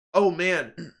 Oh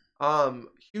man.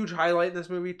 Huge highlight in this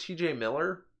movie, TJ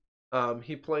Miller.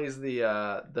 He plays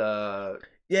the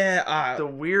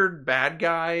weird bad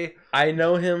guy. I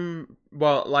know him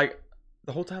well. Like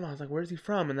the whole time, I was like, "Where's he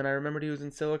from?" And then I remembered he was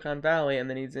in Silicon Valley, and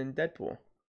then he's in Deadpool.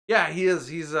 Yeah, he is.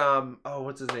 He's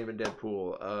what's his name in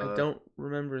Deadpool? I don't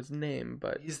remember his name,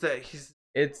 but he's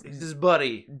it's his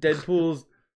buddy. Deadpool's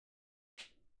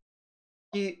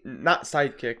not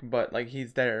sidekick, but like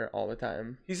he's there all the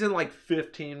time. He's in like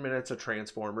 15 minutes of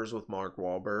Transformers with Mark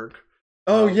Wahlberg.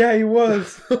 Oh yeah, he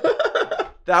was.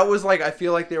 That was like, I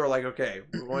feel like they were like, okay,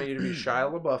 we want you to be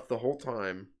Shia LaBeouf the whole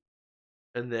time,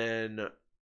 and then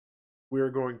we're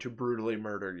going to brutally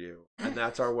murder you, and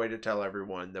that's our way to tell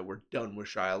everyone that we're done with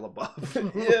Shia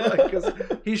LaBeouf. Yeah, because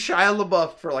he's Shia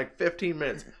LaBeouf for like 15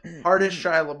 minutes, hardest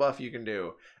Shia LaBeouf you can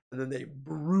do, and then they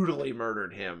brutally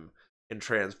murdered him in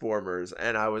Transformers,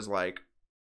 and I was like,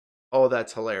 oh,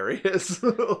 that's hilarious.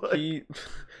 Like,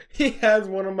 he has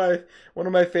one of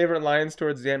my favorite lines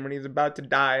towards the end when he's about to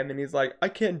die, and then he's like, "I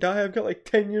can't die. I've got like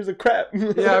 10 years of crap."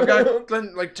 Yeah, I've got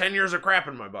like 10 years of crap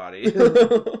in my body.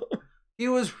 He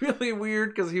was really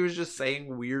weird because he was just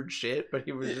saying weird shit, but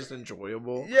he was just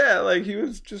enjoyable. Yeah, like he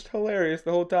was just hilarious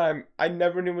the whole time. I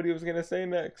never knew what he was gonna say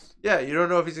next. Yeah, you don't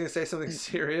know if he's gonna say something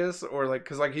serious or like,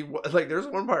 because like there's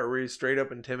one part where he straight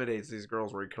up intimidates these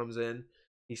girls, where he comes in,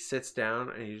 he sits down,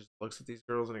 and he just looks at these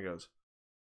girls and he goes.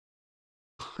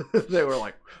 They were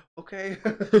like, okay.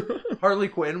 Harley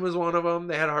Quinn was one of them.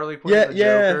 They had Harley Quinn and the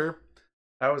Joker.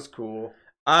 That was cool.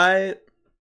 I've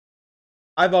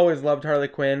always loved Harley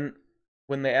Quinn.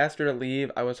 When they asked her to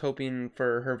leave, I was hoping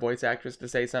for her voice actress to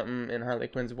say something in Harley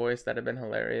Quinn's voice that'd have been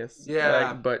hilarious.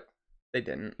 Yeah, but they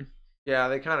didn't. Yeah,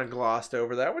 they kind of glossed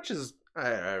over that, which is,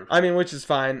 which is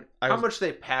fine. How much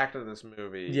they packed in this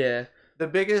movie. Yeah. The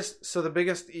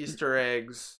biggest Easter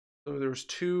eggs. So there was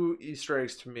 2 Easter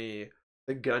eggs to me.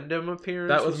 The Gundam appearance.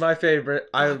 That was my favorite.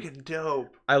 Fucking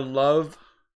dope. I love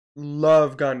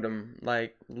Gundam.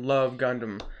 Like, love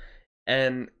Gundam.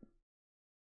 And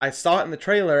I saw it in the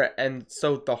trailer, and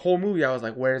so the whole movie I was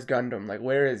like, where's Gundam? Like,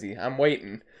 where is he? I'm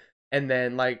waiting. And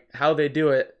then, like, how they do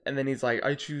it, and then he's like,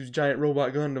 I choose Giant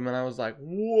Robot Gundam, and I was like,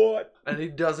 what? And he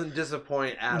doesn't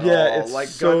disappoint at all. It's like,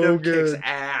 so Gundam good. kicks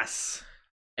ass.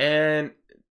 And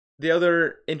the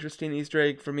other interesting Easter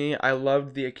egg for me, I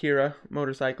loved the Akira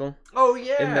motorcycle. Oh,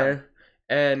 yeah. In there.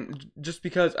 And just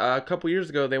because a couple years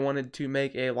ago, they wanted to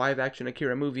make a live-action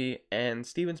Akira movie, and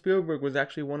Steven Spielberg was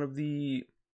actually one of the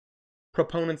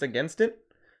proponents against it.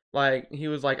 Like, he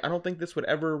was like, I don't think this would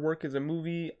ever work as a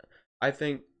movie. I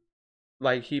think,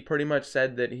 like, he pretty much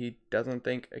said that he doesn't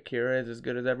think Akira is as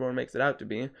good as everyone makes it out to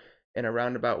be in a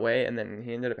roundabout way, and then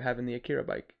he ended up having the Akira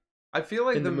bike. I feel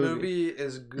like the movie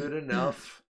is good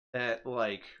enough that,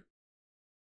 like,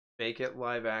 make it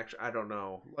live action. I don't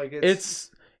know. Like, it's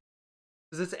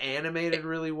animated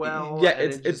really well. Yeah,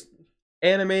 it's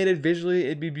animated visually.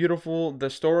 It'd be beautiful. The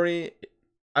story,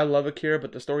 I love Akira,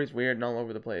 but the story's weird and all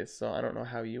over the place. So I don't know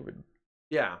how you would.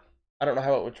 Yeah. I don't know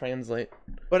how it would translate.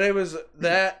 But it was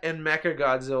that, and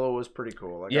Mechagodzilla was pretty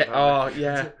cool. Like, yeah. Oh,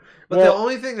 yeah. But the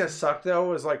only thing that sucked, though,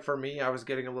 was, like, for me, I was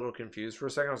getting a little confused for a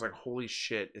second. I was like, holy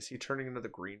shit, is he turning into the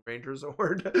Green Ranger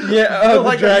Zord? Yeah,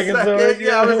 like the Dragon Zord.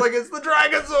 Yeah, I was like, it's the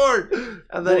Dragon Zord!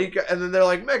 And then and then they're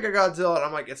like, Mechagodzilla, and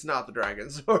I'm like, it's not the Dragon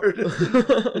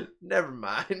Zord. Never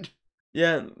mind.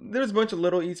 Yeah, there's a bunch of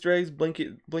little Easter eggs. Blink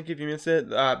if you miss it.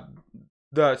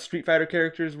 The Street Fighter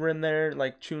characters were in there,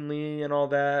 like Chun-Li and all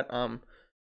that.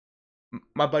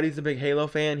 My buddy's a big Halo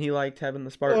fan. He liked having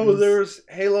the Spartans. Oh, there was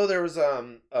Halo. There was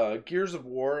Gears of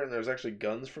War, and there's actually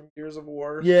guns from Gears of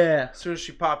War. Yeah. As soon as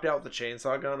she popped out with the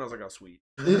chainsaw gun, I was like, oh, sweet.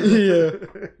 Yeah.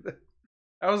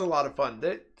 That was a lot of fun.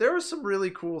 There was some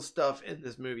really cool stuff in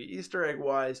this movie, Easter egg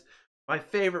wise. My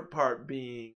favorite part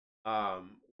being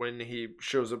when he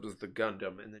shows up as the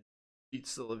Gundam and then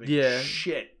beats the living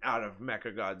shit out of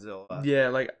Mechagodzilla. Yeah,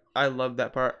 like, I love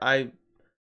that part.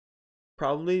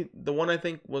 Probably the one I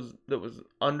think was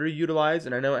underutilized,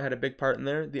 and I know it had a big part in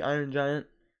there, the Iron Giant.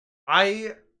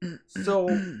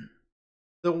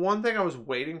 The one thing I was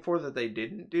waiting for that they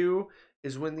didn't do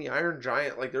is when the Iron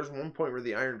Giant, like, there's one point where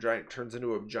the Iron Giant turns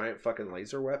into a giant fucking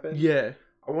laser weapon. Yeah.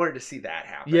 I wanted to see that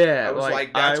happen. Yeah, I was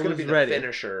like that's going to be the ready.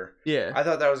 finisher. Yeah. I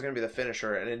thought that was going to be the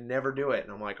finisher, and it never do it.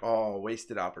 And I'm like, oh,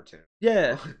 wasted opportunity.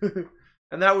 Yeah.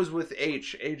 And that was with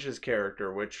H's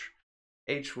character, which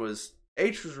H was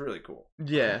really cool.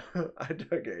 Yeah. I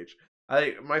dug H.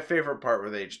 My favorite part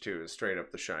with H2 is straight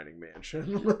up the Shining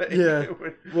Mansion. Like, yeah.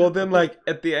 Well, then, like,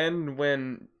 at the end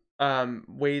when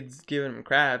Wade's giving him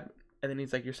crap, and then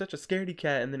he's like, "You're such a scaredy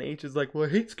cat," and then H is like, "Well, I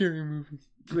hate scary movies."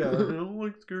 Yeah, I don't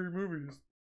like scary movies.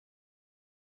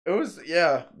 It was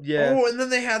yeah. Yeah. Oh, and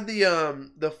then they had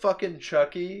the fucking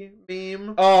Chucky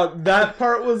meme. Oh, that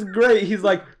part was great. He's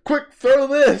like, "Quick, throw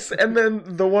this!" And then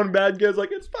the one bad guy's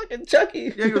like, "It's fucking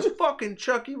Chucky." Yeah, he goes, "Fucking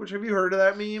Chucky." Which, have you heard of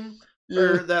that meme? Yeah.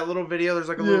 Or that little video? There's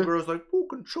like a little girl's like,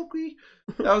 "Fucking Chucky."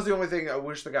 That was the only thing. I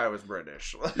wish the guy was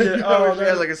British. Yeah. I wish he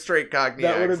had like a straight Cockney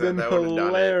that would have accent. been That would have done it.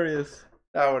 hilarious.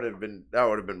 That would have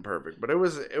been perfect. But it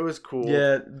was cool.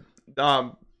 Yeah.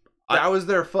 That was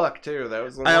their fuck too. That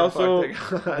was the I one also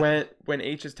fuck they got. when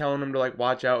H is telling him to like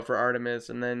watch out for Artemis,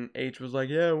 and then H was like,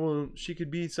 "Yeah, well, she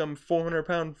could be some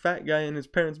 400-pound fat guy in his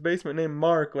parents' basement named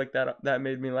Mark." Like that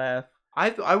made me laugh.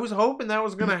 I was hoping that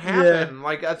was gonna happen. Yeah.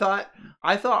 Like I thought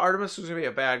Artemis was gonna be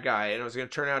a bad guy, and it was gonna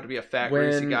turn out to be a fat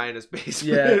greasy guy in his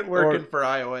basement working for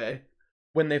IOA.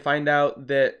 When they find out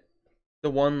that the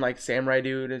one like samurai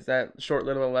dude is that short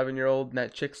little 11-year-old, and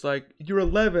that chick's like, "You're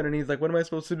 11," and he's like, "What am I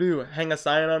supposed to do? Hang a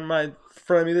sign on my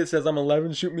front of me that says I'm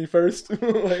 11? Shoot me first."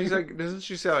 Like, he's like, doesn't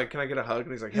she say like, "Can I get a hug?"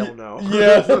 And he's like, "Hell no."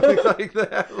 Yeah, something like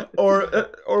that.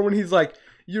 Or when he's like,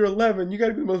 "You're 11. You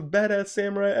gotta be the most badass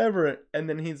samurai ever," and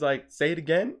then he's like, "Say it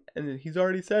again," and then he's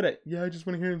already said it. Yeah, I just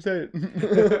want to hear him say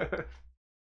it.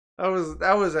 That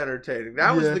was entertaining.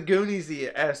 That was the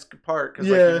Goonies-esque part because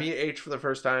like you meet H for the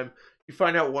first time. You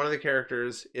find out one of the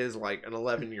characters is like an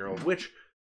 11-year-old, which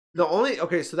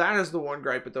so that is the one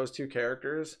gripe with those two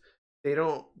characters. They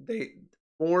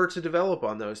more to develop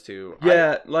on those two.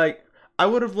 Yeah, like I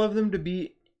would have loved them to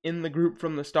be in the group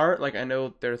from the start. Like I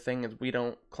know their thing is we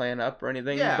don't clan up or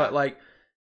anything, but like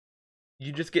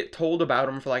you just get told about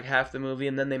them for like half the movie,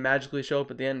 and then they magically show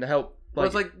up at the end to help. Well,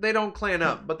 it's like they don't clan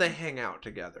up, but they hang out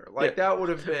together. Like that would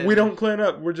have been. We don't clan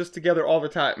up. We're just together all the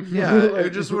time. Yeah,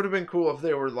 it just would have been cool if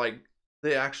they were like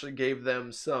they actually gave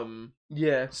them some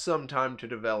time to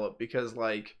develop, because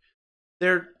like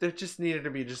there just needed to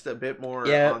be just a bit more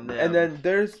on them. And then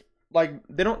there's like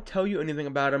they don't tell you anything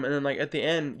about them, and then like at the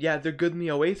end, they're good in the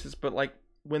Oasis, but like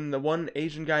when the one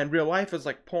Asian guy in real life is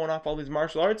like pulling off all these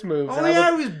martial arts moves. Oh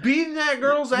yeah, he was beating that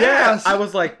girl's ass. I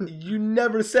was like, you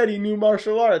never said he knew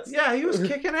martial arts. Yeah, he was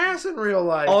kicking ass in real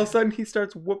life. All of a sudden he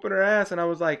starts whooping her ass, and I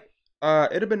was like,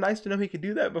 it'd have been nice to know he could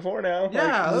do that before now. Yeah,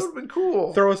 like, that would have been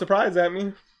cool. Throw a surprise at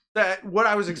me. That what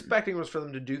I was expecting was for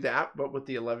them to do that, but with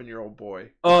the 11-year-old boy.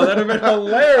 Oh, that'd have been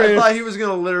hilarious. I thought he was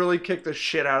gonna literally kick the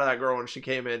shit out of that girl when she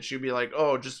came in. She'd be like,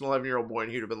 "Oh, just an 11-year-old boy,"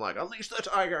 and he'd have been like, "Unleash the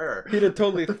tiger." He'd have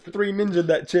totally 3 ninja'd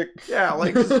that chick. Yeah,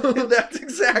 like that's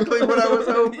exactly what I was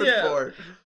hoping for.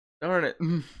 Darn it.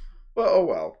 Well, oh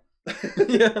well.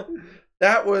 Yeah,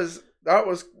 that was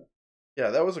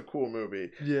a cool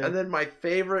movie. Yeah, and then my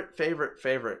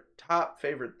top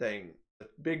favorite thing, the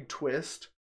big twist.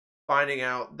 Finding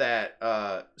out that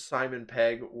Simon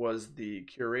Pegg was the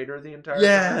curator the entire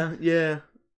time. Yeah.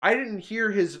 I didn't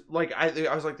hear his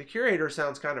I was like, the curator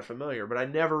sounds kind of familiar, but I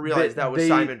never realized that was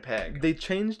Simon Pegg. They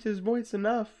changed his voice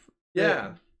enough.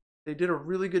 Yeah. They did a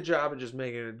really good job of just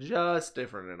making it just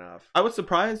different enough. I was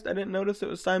surprised I didn't notice it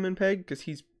was Simon Pegg because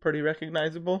he's pretty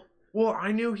recognizable. Well,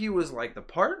 I knew he was like the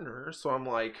partner, so I'm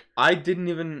like...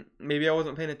 maybe I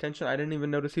wasn't paying attention. I didn't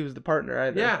even notice he was the partner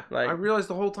either. Yeah, I realized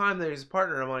the whole time that he's a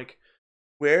partner. I'm like,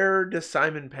 where does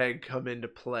Simon Pegg come into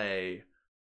play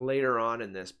later on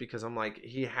in this? Because I'm like,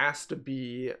 he has to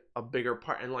be a bigger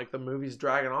part. And like the movie's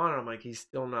dragging on, and I'm like, he's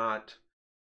still not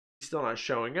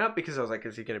showing up, because I was like,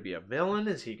 is he going to be a villain?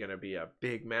 Is he going to be a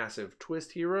big, massive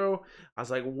twist hero? I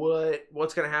was like,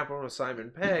 what's going to happen with Simon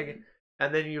Pegg?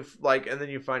 And then you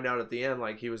find out at the end,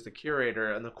 like, he was the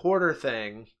curator, and the quarter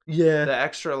thing, the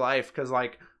extra life, because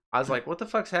like I was like, what the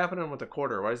fuck's happening with the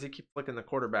quarter? Why does he keep flicking the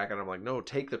quarter back? And I'm like, no,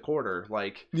 take the quarter,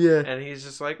 like, And he's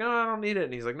just like, oh, I don't need it.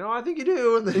 And he's like, no, I think you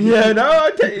do. And then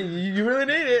you really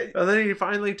need it. And then he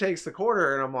finally takes the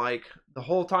quarter, and I'm like, the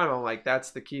whole time I'm like,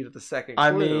 that's the key to the second clue.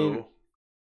 I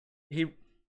mean,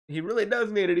 he really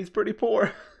does need it. He's pretty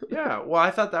poor. Yeah, well,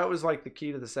 I thought that was like the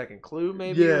key to the second clue,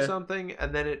 maybe, or something.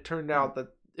 And then it turned out that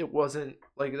it wasn't,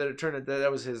 like, that it turned out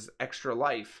that was his extra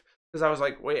life. Because I was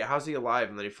like, wait, how's he alive?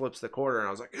 And then he flips the quarter, and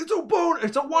I was like, it's a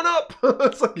 1-up.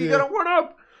 It's like, you got a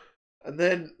 1-up. And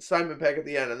then Simon Pegg at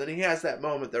the end, and then he has that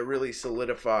moment that really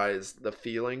solidifies the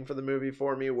feeling for the movie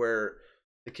for me, where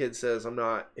the kid says, I'm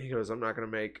not going to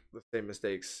make the same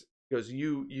mistakes. He goes,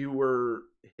 you were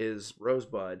his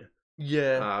rosebud.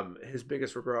 Yeah. His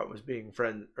biggest regret was being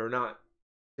friend or not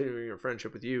continuing a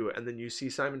friendship with you. And then you see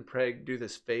Simon Pegg do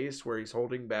this face where he's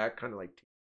holding back kind of like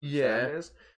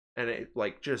sadness, and it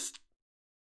like just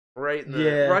right in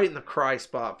the cry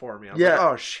spot for me. I was like,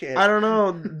 oh shit. I don't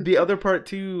know. The other part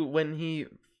too, when he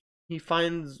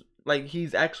finds like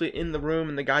he's actually in the room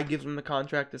and the guy gives him the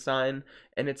contract to sign,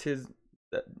 and it's his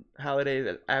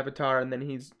Halliday's avatar, and then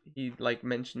he like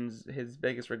mentions his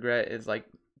biggest regret is like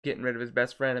getting rid of his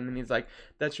best friend, and then he's like,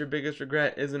 that's your biggest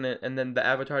regret, isn't it? And then the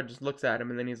avatar just looks at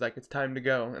him, and then he's like, it's time to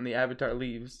go, and the avatar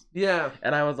leaves. Yeah.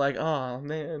 And I was like, oh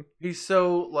man, he's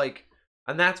so like,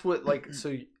 and that's what like,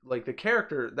 so like the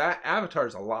character, that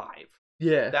avatar's alive.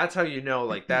 Yeah. That's how you know,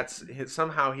 like, that's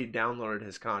somehow he downloaded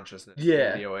his consciousness to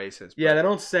the Oasis. Yeah, they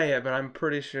don't say it, but I'm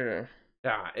pretty sure.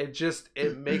 Yeah,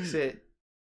 it makes it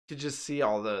to just see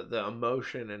all the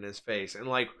emotion in his face. And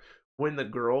like when the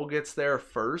girl gets there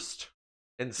first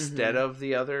instead of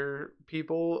the other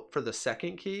people for the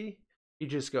second key, he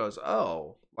just goes,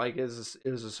 oh, like it was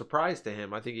a surprise to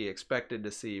him. I think he expected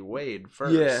to see Wade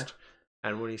first. Yeah.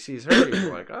 And when he sees her, he's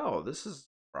like, oh, this is a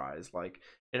surprise. Like,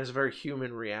 and it's a very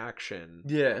human reaction.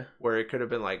 Yeah. Where it could have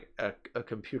been like a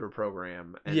computer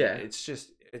program. And it's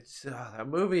that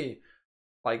movie.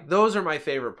 Like, those are my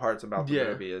favorite parts about the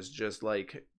movie, is just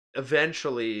like,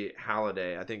 eventually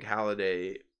Halliday, I think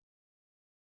Halliday,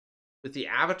 with the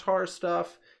Avatar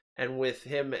stuff and with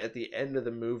him at the end of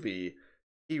the movie,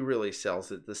 he really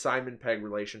sells it. The Simon Pegg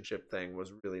relationship thing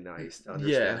was really nice to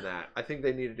understand that. I think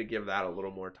they needed to give that a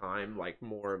little more time, like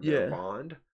more of their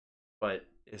bond, but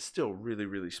it's still really,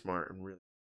 really smart and really.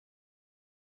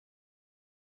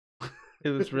 It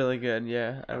was really good.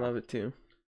 Yeah, I love it too.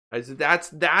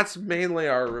 That's mainly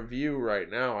our review right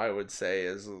now, I would say,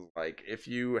 is like, if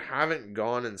you haven't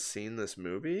gone and seen this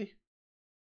movie,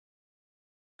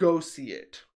 go see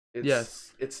it.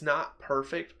 It's not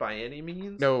perfect by any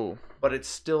means. No. But it's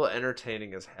still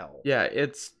entertaining as hell. Yeah,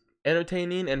 it's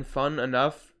entertaining and fun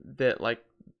enough that, like,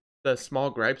 the small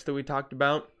gripes that we talked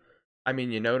about, I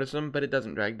mean, you notice them, but it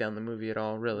doesn't drag down the movie at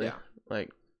all, really. Yeah.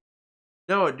 Like,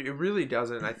 no, it really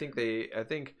doesn't. I think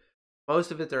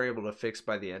most of it they're able to fix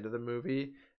by the end of the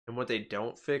movie, and what they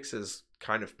don't fix is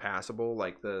kind of passable,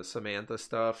 like the Samantha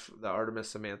stuff, the Artemis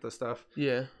Samantha stuff.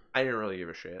 Yeah. I didn't really give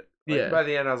a shit. Like, by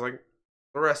the end, I was like,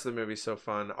 the rest of the movie's so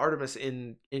fun. Artemis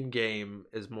in game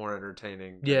is more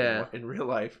entertaining than in real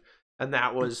life, and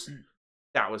that was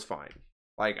fine.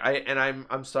 Like,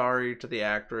 I'm sorry to the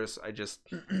actress. I just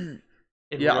I'm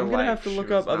gonna have to look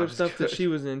up other stuff that she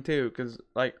was in too, because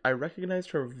like I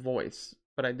recognized her voice,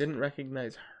 but I didn't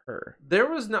recognize her. There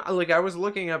was not, like, I was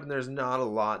looking up, and there's not a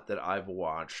lot that I've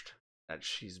watched that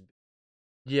she's.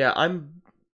 Yeah, I'm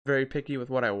very picky with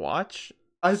what I watch.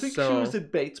 I think she was in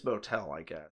Bates Motel, I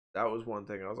guess. That was one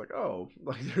thing. I was like, oh,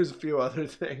 like there's a few other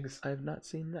things. I have not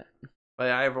seen that. But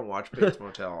I haven't watched Bates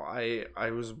Motel. I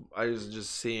was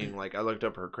just seeing, like, I looked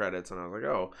up her credits and I was like,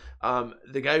 oh,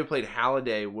 the guy who played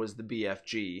Halliday was the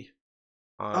BFG.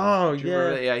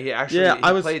 He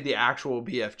actually played the actual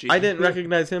BFG. I didn't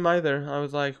recognize him either. I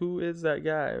was like, who is that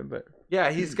guy? But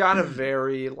yeah, he's got a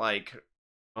very like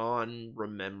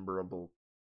unrememberable.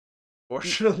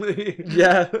 Fortunately,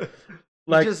 yeah.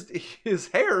 Like, his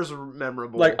hair is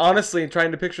memorable. Like, honestly,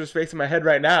 trying to picture his face in my head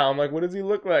right now, I'm like, what does he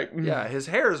look like? Yeah, his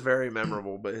hair is very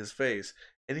memorable, but his face,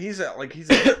 and he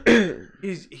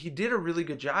did a really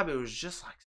good job. It was just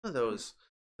like some of those,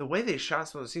 the way they shot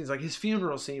some of those scenes, like his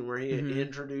funeral scene where he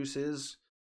introduces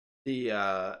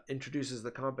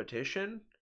the competition.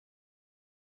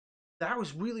 That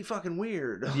was really fucking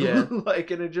weird. Yeah,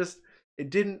 like, and it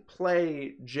didn't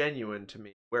play genuine to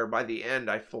me. Where by the end,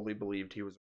 I fully believed he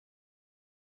was.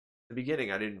 The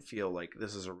beginning, I didn't feel like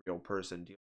this is a real person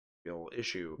dealing with a real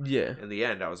issue. Yeah. In the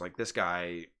end, I was like, this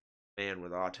guy, man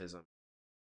with autism,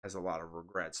 has a lot of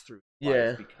regrets through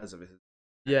life because of his.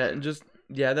 Yeah, and just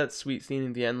that sweet scene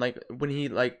in the end, like when he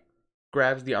like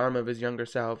grabs the arm of his younger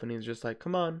self and he's just like,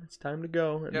 "Come on, it's time to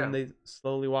go," and then they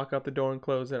slowly walk out the door and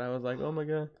close it. I was like, "Oh my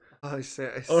god!"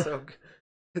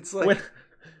 It's like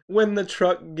when the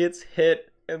truck gets hit.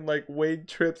 And like Wade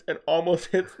trips and almost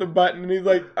hits the button, and he's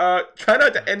like, "Try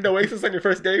not to end Oasis on your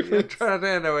first day." Yeah, try not to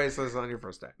end Oasis on your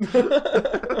first day.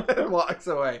 And walks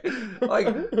away. Like,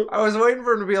 I was waiting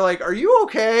for him to be like, "Are you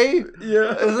okay?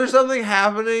 Yeah, is there something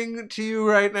happening to you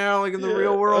right now, like in the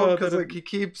real world?" Because like he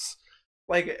keeps,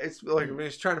 like, it's like when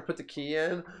he's trying to put the key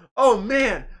in. Oh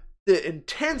man, the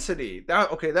intensity,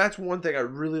 that's one thing I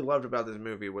really loved about this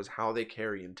movie was how they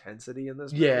carry intensity in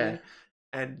this movie. Yeah.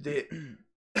 And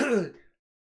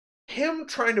him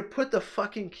trying to put the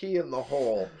fucking key in the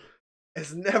hole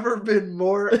has never been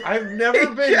more. I've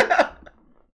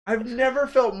never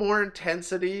felt more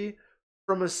intensity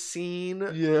from a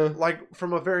scene, like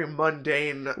from a very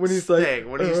mundane when he's thing.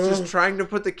 When he's just trying to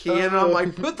put the key in, and I'm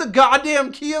like, put the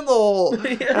goddamn key in the hole.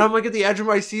 And I'm like at the edge of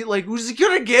my seat, like, who's he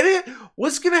gonna get it?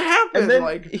 What's gonna happen? And then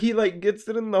like he like gets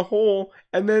it in the hole,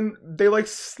 and then they like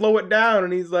slow it down,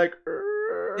 and he's like,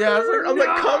 yeah, I was like, I'm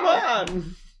like, come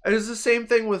on. And it's the same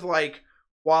thing with like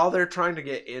while they're trying to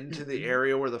get into the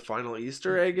area where the final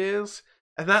Easter egg is,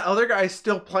 and that other guy's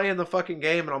still playing the fucking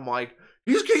game, and I'm like,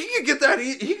 he could get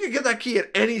that key at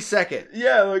any second.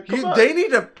 Yeah, like they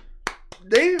need to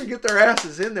get their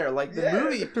asses in there. Like the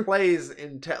movie plays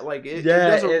it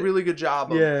does a really good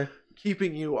job of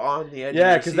keeping you on the edge.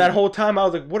 Yeah, because that whole time I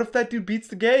was like, what if that dude beats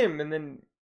the game? And then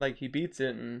like he beats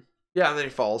it, and and then he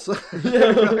falls. Like,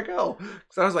 oh,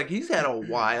 because I was like, he's had a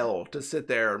while to sit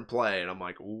there and play, and I'm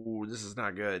like, ooh, this is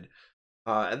not good.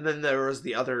 And then there was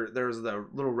the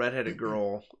little redheaded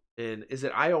girl in, is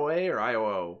it IOA or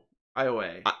IOO?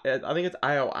 IOA. I think it's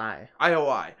IOI.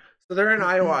 IOI. So they're in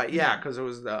IOI, yeah, because it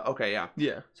was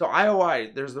yeah. So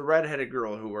IOI, there's the redheaded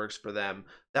girl who works for them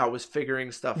that was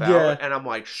figuring stuff out, and I'm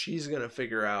like, she's gonna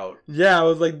figure out. Yeah, I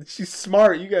was like, she's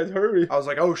smart. You guys hurry. I was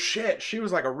like, oh shit, she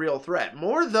was like a real threat,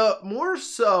 more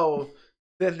so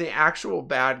than the actual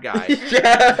bad guy.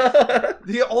 Yeah.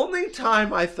 The only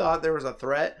time I thought there was a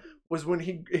threat was when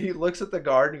he looks at the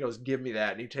guard and he goes, "Give me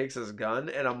that," and he takes his gun,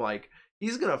 and I'm like,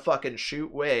 he's gonna fucking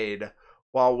shoot Wade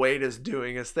while Wade is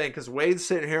doing his thing, because Wade's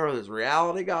sitting here with his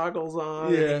reality goggles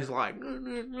on, and he's like,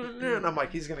 and I'm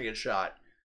like, he's gonna get shot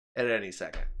at any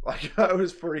second. Like, I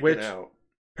was freaking out.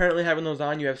 Apparently, having those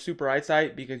on, you have super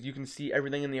eyesight because you can see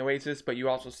everything in the Oasis, but you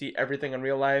also see everything in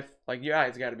real life. Like, your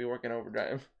eyes got to be working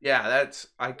overdrive. Yeah,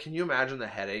 can you imagine the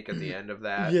headache at the end of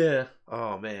that? Yeah.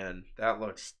 Oh man, that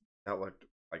looked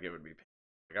like it would be.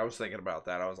 Like, I was thinking about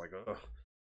that. I was like, ugh.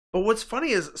 But what's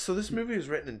funny is, so this movie was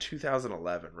written in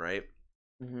 2011, right?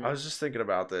 Mm-hmm. I was just thinking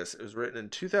about this. It was written in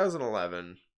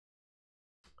 2011,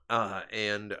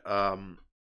 and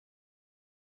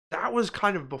that was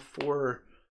kind of before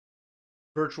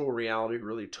virtual reality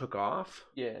really took off.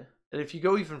 Yeah. And if you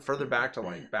go even further back to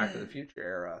like Back to the Future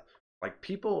era, like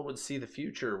people would see the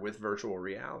future with virtual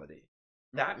reality.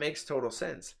 That makes total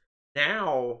sense.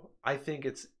 Now, I think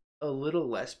it's a little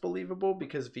less believable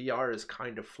because VR is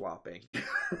kind of flopping.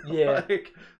 Yeah.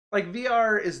 like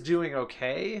VR is doing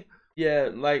okay. Yeah,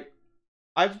 like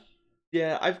I've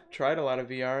tried a lot of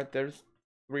VR. There's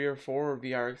 3 or 4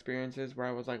 VR experiences where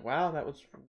I was like, wow, that was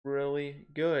really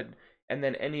good. And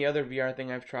then any other VR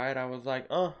thing I've tried, I was like,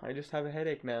 oh, I just have a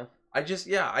headache now. I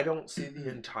don't see the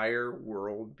entire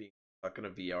world being stuck in a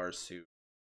VR suit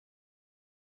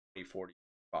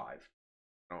 2045.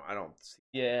 I don't see.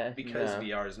 Yeah. Because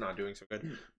VR is not doing so good.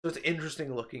 So it's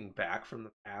interesting looking back from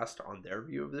the past on their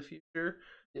view of the future,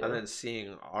 and then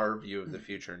seeing our view of the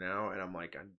future now, and I'm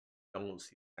like, I don't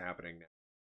see it happening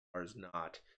now. VR is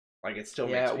not. Like, it still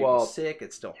makes people sick.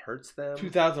 It still hurts them.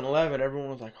 2011, everyone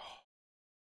was like, oh,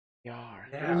 VR.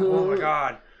 Yeah, oh my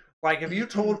god. Like, if you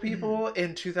told people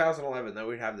in 2011 that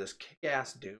we'd have this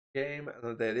kick-ass Doom game,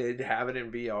 and that they'd have it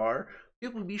in VR,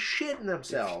 people would be shitting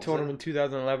themselves. If you told them in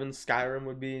 2011 Skyrim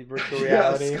would be virtual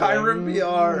reality. Yeah, Skyrim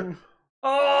VR.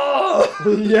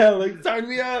 Oh! Yeah, like, sign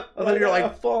me up. And then you're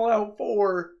like, Fallout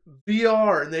 4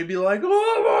 VR, and they'd be like,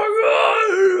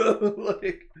 oh my god!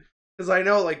 Like, because I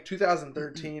know, like,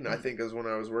 2013, I think, is when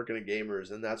I was working at Gamers,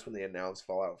 and that's when they announced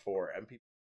Fallout 4, and people,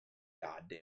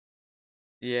 goddamn.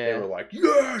 Yeah. They were like,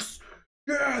 yes!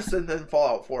 Yes! And then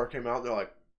Fallout 4 came out, and they're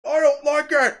like, I don't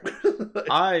like it! Like,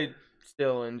 I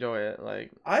still enjoy it.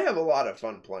 Like, I have a lot of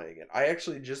fun playing it. I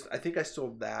actually I think I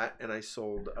sold that, and I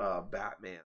sold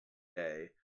Batman today.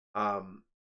 And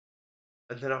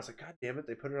then I was like, God damn it,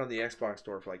 they put it on the Xbox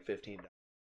store for like $15.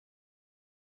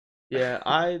 Yeah,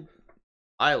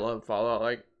 I love Fallout.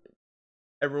 Like,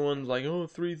 everyone's like, oh,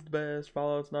 3's the best,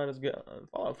 Fallout's not as good.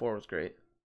 Fallout 4 was great.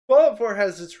 Fallout 4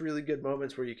 has its really good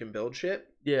moments where you can build shit.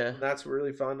 Yeah. And that's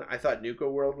really fun. I thought Nuka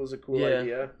World was a cool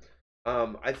idea.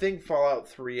 I think Fallout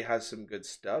 3 has some good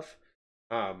stuff.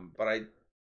 But I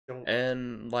don't.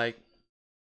 And, like,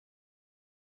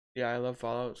 yeah, I love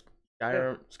Fallout.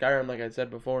 Skyrim, like I said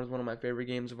before, is one of my favorite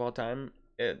games of all time.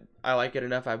 I like it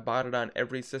enough. I bought it on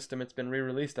every system it's been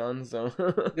re-released on. So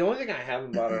the only thing I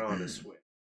haven't bought it on is Switch.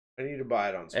 I need to buy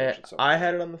it on Switch. I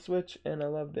had it on the Switch and I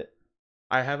loved it.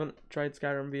 I haven't tried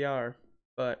Skyrim VR,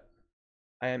 but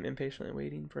I am impatiently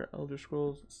waiting for Elder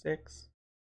Scrolls 6.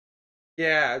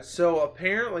 Yeah, so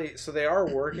apparently, so they are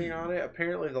working on it.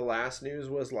 Apparently, the last news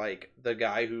was like the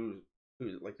guy who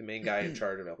like the main guy in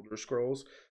charge of Elder Scrolls.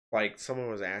 Like someone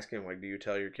was asking him, like, "Do you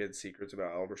tell your kids secrets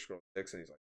about Elder Scrolls 6?" And he's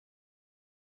like,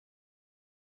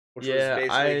 which was Yeah,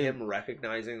 basically him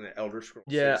recognizing that Elder Scrolls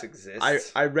 6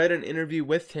 exists. I read an interview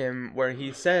with him where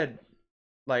he said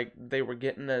like they were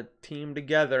getting a team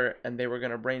together and they were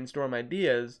gonna brainstorm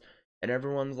ideas, and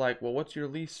everyone's like, "Well, what's your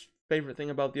least favorite thing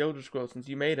about the Elder Scrolls since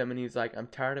you made them?" And he's like, "I'm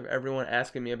tired of everyone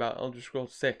asking me about Elder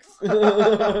Scrolls 6."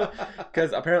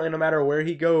 Because apparently, no matter where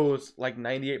he goes, like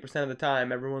 98% of the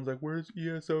time, everyone's like, "Where's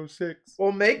ESO 6?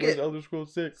 Well, make Where's it. Elder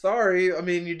Scrolls 6?" Sorry, I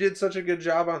mean, you did such a good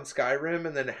job on Skyrim,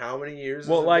 and then how many years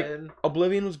Well, has it like been?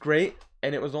 Oblivion was great,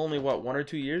 and it was only what 1 or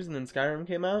 2 years, and then Skyrim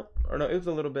came out, or no, it was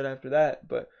a little bit after that,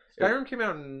 but Skyrim came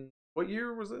out in what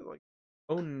year was it? Like,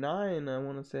 09, I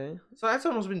want to say. so that's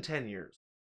almost been 10 years.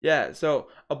 Yeah, so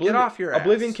Get off your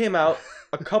Oblivion ass. came out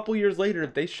a couple years later.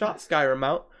 They shot Skyrim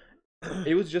out.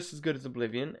 It was just as good as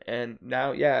Oblivion, and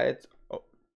now, yeah, it's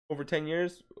over 10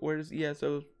 years. Where's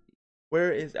ESO?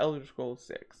 Where is Elder Scrolls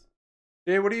 6?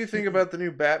 Jay, what do you think about the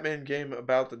new Batman game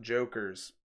about the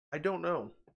Jokers? I don't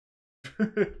know.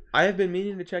 I have been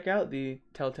meaning to check out the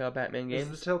Telltale Batman Is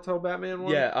games. the Telltale Batman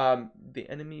one? Yeah, The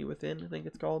Enemy Within, I think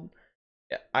it's called.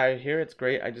 Yeah, I hear it's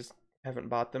great. I just haven't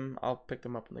bought them. I'll pick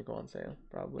them up when they go on sale,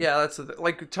 probably. Yeah, that's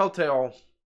like Telltale.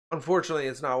 Unfortunately,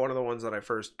 it's not one of the ones that I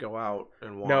first go out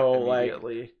and want No,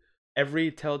 immediately.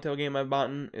 Every Telltale game I've bought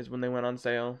is when they went on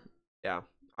sale. Yeah,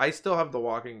 I still have The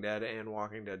Walking Dead and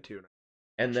Walking Dead 2.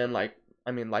 And then,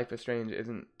 Life is Strange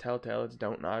isn't Telltale, it's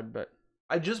Don't Nod, but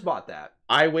I just bought that.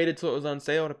 I waited till it was on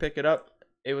sale to pick it up.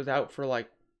 It was out for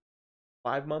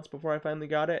 5 months before I finally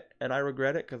got it, and I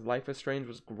regret it because Life is Strange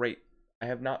was great. I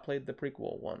have not played the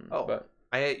prequel one. Oh, but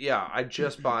I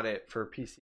just bought it for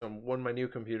PC. So when my new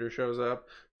computer shows up.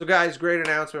 So guys, great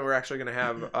announcement. We're actually going to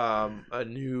have a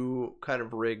new kind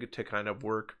of rig to kind of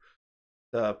work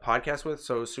the podcast with.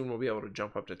 So soon we'll be able to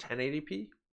jump up to 1080p.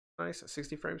 Nice,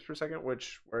 60 frames per second,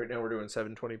 which right now we're doing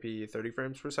 720p, 30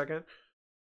 frames per second.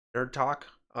 Nerd talk.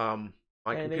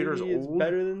 My computer's old. Is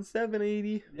better than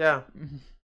 780. Yeah,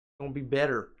 gonna be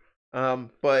better.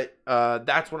 But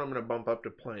that's when I'm gonna bump up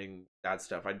to playing that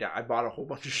stuff. I bought a whole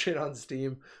bunch of shit on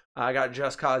Steam. I got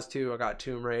Just Cause 2. I got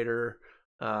Tomb Raider.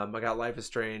 I got Life is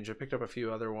Strange. I picked up a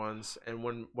few other ones. And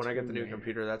when I get the new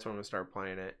computer, that's when I'm gonna start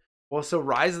playing it. Well, so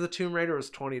Rise of the Tomb Raider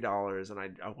was $20, and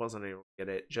I wasn't able to get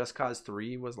it. Just Cause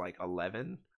 3 was like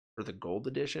 $11 for the gold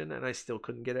edition, and I still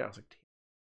couldn't get it. I was like,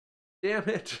 damn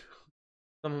it.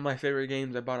 Some of my favorite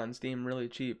games I bought on Steam really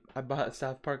cheap. I bought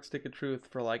South Park Stick of Truth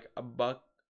for like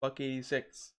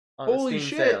 $1.86 on Holy a Steam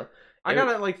shit. sale. I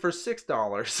got it like for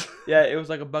 $6. Yeah, it was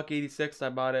like $1.86. I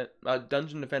bought it.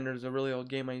 Dungeon Defender is a really old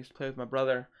game I used to play with my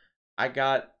brother. I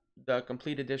got the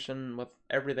complete edition with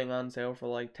everything on sale for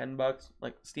like $10.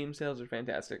 Like, Steam sales are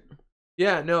fantastic.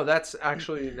 Yeah, no, that's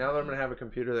actually, now that I'm gonna have a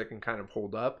computer that can kind of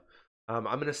hold up, I'm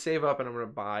gonna save up and I'm gonna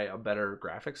buy a better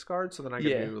graphics card so then I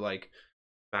can do like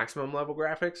maximum level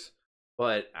graphics.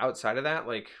 But outside of that,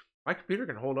 like, my computer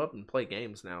can hold up and play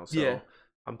games now. So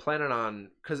I'm planning on,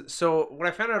 so what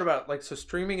I found out about, like, so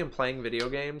streaming and playing video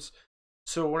games,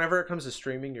 so whenever it comes to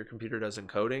streaming, your computer does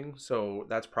encoding, so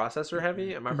that's processor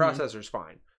heavy, and my processor's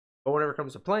fine. But whenever it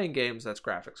comes to playing games, that's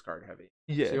graphics card heavy.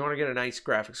 Yeah. So you want to get a nice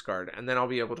graphics card, and then I'll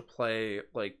be able to play,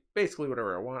 like, basically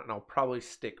whatever I want, and I'll probably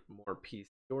stick more PC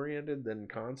oriented than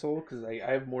console, because I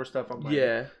have more stuff on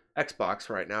my Xbox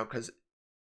right now, because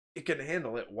it can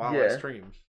handle it while I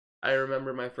stream. I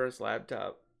remember my first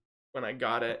laptop when I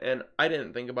got it, and I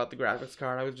didn't think about the graphics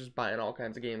card. I was just buying all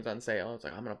kinds of games on sale. I was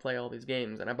like, I'm gonna play all these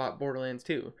games, and I bought Borderlands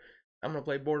 2. I'm gonna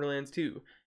play Borderlands 2,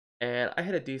 and I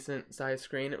had a decent size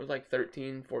screen. It was like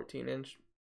 13, 14 inch,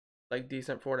 like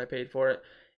decent for what I paid for it.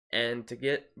 And to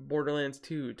get Borderlands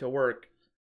 2 to work,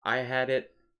 I had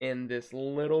it in this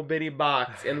little bitty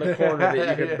box in the corner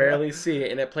that you could barely see,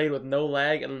 and it played with no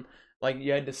lag, and like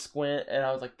you had to squint, and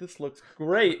I was like, "This looks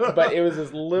great," but it was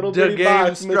this little bitty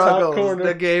box in the top corner.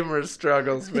 The gamer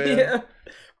struggles, man. Yeah,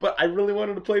 but I really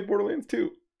wanted to play Borderlands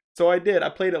 2, so I did. I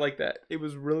played it like that. It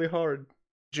was really hard.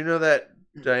 Did you know that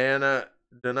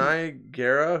Danai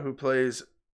Gera, who plays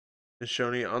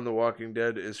Michonne on The Walking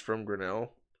Dead, is from Grinnell? Are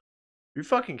you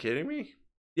fucking kidding me?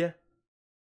 Yeah,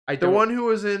 the one who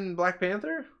was in Black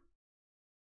Panther.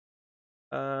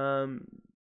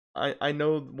 I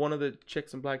know one of the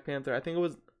chicks in Black Panther. I think it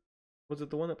was it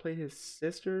the one that played his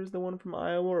sister, is the one from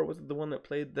Iowa, or was it the one that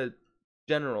played the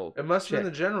general? It must have been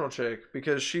the general chick,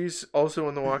 because she's also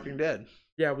in The Walking Dead.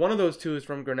 Yeah, one of those two is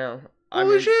from Grinnell.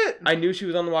 Holy shit! I knew she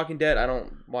was on The Walking Dead. I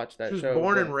don't watch that show. She was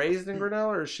born and raised in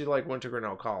Grinnell, or she like went to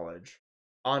Grinnell College?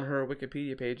 on her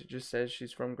Wikipedia page, it just says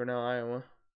she's from Grinnell, Iowa.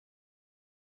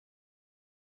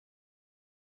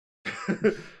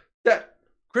 That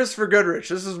Christopher Goodrich,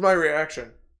 this is my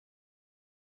reaction.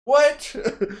 What?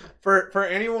 for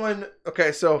anyone,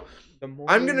 okay, so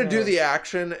I'm gonna do the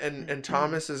action, and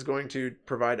Thomas is going to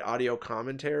provide audio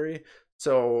commentary.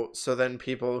 So then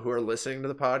people who are listening to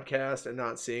the podcast and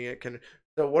not seeing it can.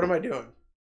 So what am I doing?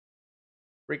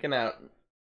 Freaking out.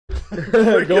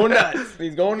 Going nuts.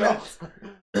 He's going nuts.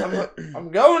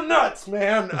 I'm going nuts,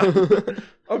 man.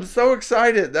 I'm so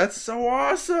excited. That's so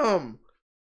awesome.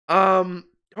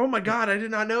 Oh my god, I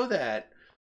did not know that.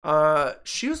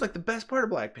 She was like the best part of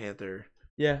Black Panther.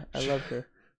 Yeah, I loved her.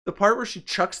 The part where she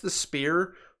chucks the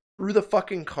spear through the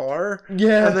fucking car.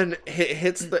 Yeah. And then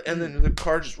hits and then the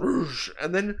car just whoosh,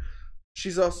 and then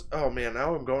she's also, oh man,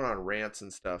 now I'm going on rants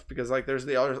and stuff because like there's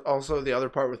the other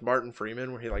part with Martin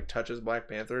Freeman where he like touches Black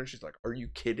Panther and she's like, "Are you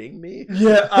kidding me?"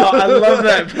 Yeah, I love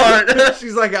that part.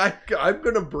 She's like, I'm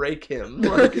gonna break him.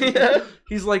 Like, yeah.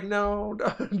 He's like, "No,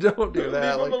 don't do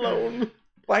that." Leave him like, alone.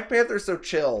 Black Panther's so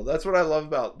chill. That's what I love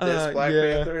about this Black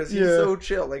Panther is he's so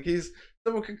chill. Like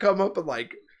someone could come up and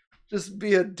like just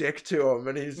be a dick to him,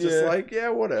 and he's just like, yeah,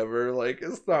 whatever. Like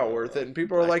it's not worth it. And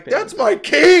people are like, "That's my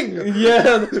king."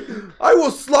 Yeah, I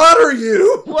will slaughter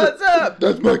you. What's up?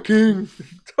 That's my king.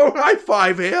 Don't high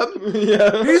five him.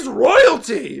 Yeah, he's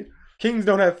royalty. Kings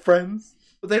don't have friends.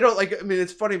 But they don't like. I mean,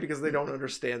 it's funny because they don't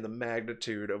understand the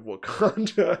magnitude of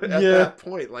Wakanda at that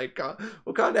point. Like,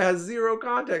 Wakanda has zero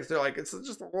context. They're like, it's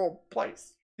just a little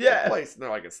place. Yeah, place. And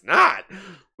they're like, it's not.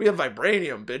 We have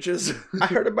vibranium, bitches. I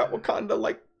heard about Wakanda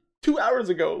like 2 hours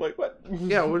ago. Like, what?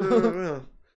 Yeah, it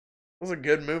was a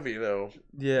good movie though.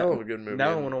 Yeah, a good movie.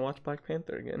 Now I want to watch Black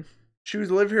Panther again. She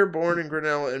was lived here, born in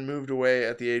Grinnell, and moved away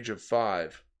at the age of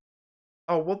 5.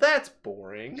 Oh, well, that's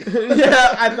boring.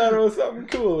 Yeah, I thought it was something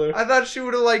cooler. I thought she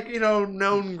would have, like,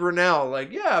 known Grinnell.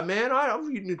 Like, yeah, man, I'm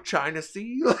eating in China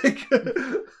Sea. Like,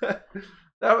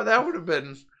 that would have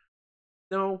been,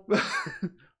 no,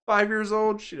 5 years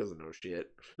old. She doesn't know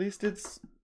shit. At least it's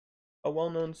a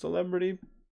well-known celebrity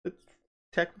that's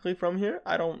technically from here.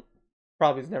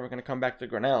 Probably is never going to come back to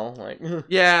Grinnell. Like,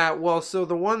 yeah, well, so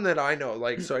the one that I know,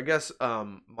 like, so I guess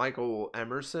Michael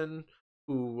Emerson,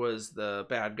 who was the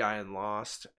bad guy in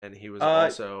Lost, and he was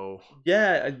also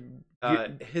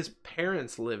his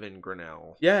parents live in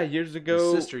Grinnell. Yeah, years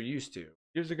ago. His sister used to.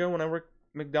 Years ago, when I worked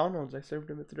at McDonald's, I served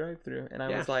him at the drive-thru, and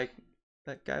I was like,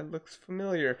 "That guy looks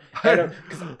familiar."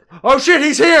 Oh shit,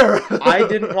 he's here! I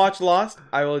didn't watch Lost.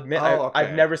 I will admit,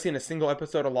 I've never seen a single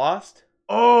episode of Lost.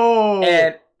 Oh,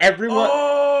 and everyone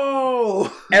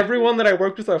that I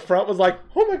worked with up front was like,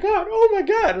 oh my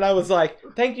god, and I was like,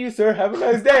 thank you, sir, have a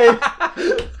nice day.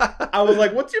 I was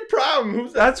like, what's your problem?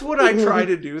 Who's that? That's what I try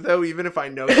to do though, even if I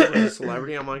know someone's a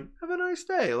celebrity. I'm like, have a nice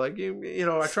day. Like,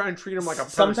 I try and treat them like a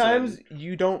person. Sometimes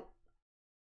you don't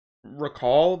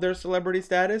recall their celebrity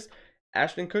status.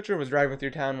 Ashton Kutcher was driving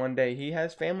through town one day. He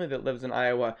has family that lives in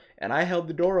Iowa, and I held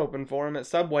the door open for him at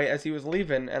Subway as he was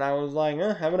leaving, and I was like,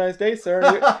 have a nice day, sir.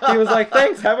 He was like,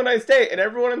 thanks, have a nice day. And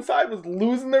everyone inside was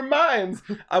losing their minds.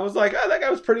 I was like, oh, that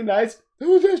guy was pretty nice.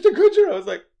 Who was Ashton Kutcher? I was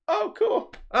like, oh,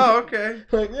 cool. Oh, okay.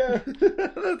 Like, yeah.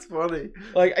 That's funny.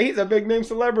 Like, he's a big name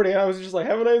celebrity, and I was just like,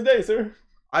 have a nice day, sir.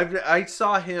 I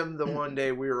saw him the one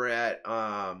day we were at, it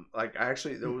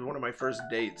was one of my first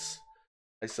dates.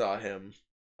 I saw him.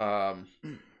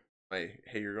 Hey,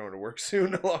 you're going to work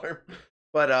soon alarm.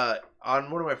 But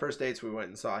on one of my first dates, we went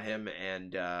and saw him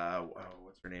and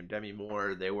what's her name, Demi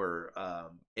Moore. They were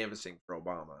canvassing for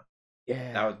Obama.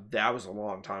 Yeah, that was a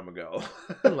long time ago.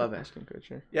 I love Ashton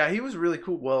Kutcher. Yeah, he was really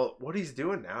cool. Well, what he's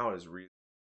doing now is really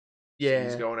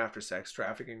he's going after sex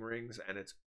trafficking rings, and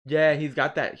it's he's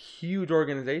got that huge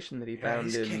organization that he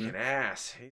founded. He's kicking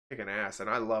ass. And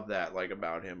I love that, like,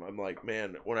 about him. I'm like,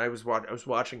 man, when I was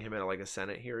watching him at like a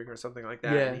Senate hearing or something like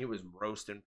that, and he was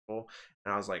roasting people,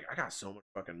 and I was like, I got so much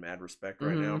fucking mad respect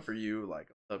right now for you. Like,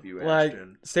 I love you,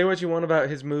 Ashton. Say what you want about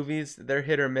his movies, they're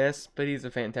hit or miss, but he's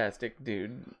a fantastic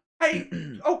dude. Hey,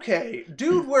 okay,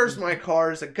 Dude, Where's My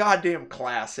Car is a goddamn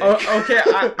classic. Okay,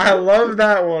 I love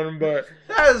that one, but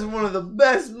that is one of the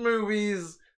best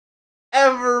movies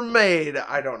ever made.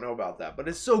 I don't know about that, but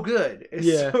it's so good. It's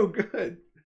so good.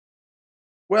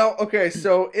 Well, okay,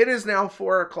 so it is now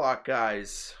 4 o'clock,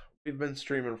 guys. We've been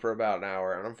streaming for about an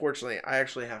hour, and unfortunately, I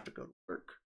actually have to go to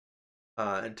work.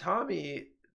 And Tommy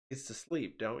gets to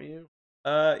sleep, don't you?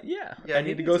 Yeah, I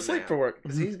need to go sleep for work.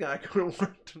 Because he's got to go to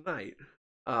work tonight.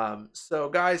 So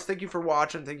guys, thank you for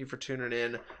watching. Thank you for tuning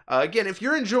in. Again, if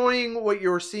you're enjoying what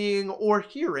you're seeing or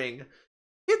hearing,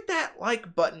 hit that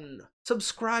like button,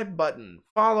 subscribe button,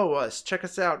 follow us, check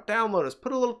us out, download us,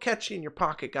 put a little catchy in your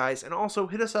pocket, guys, and also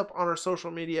hit us up on our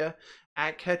social media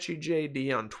at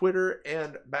CatchyJD on Twitter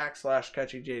and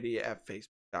 /CatchyJD at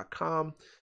Facebook.com.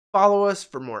 Follow us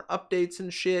for more updates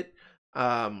and shit.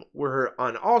 We're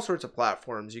on all sorts of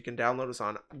platforms. You can download us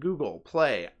on Google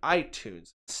Play,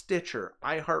 iTunes, Stitcher,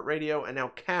 iHeartRadio, and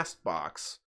now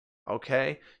CastBox.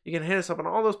 Okay? You can hit us up on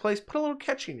all those places. Put a little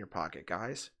catchy in your pocket,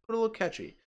 guys. Put a little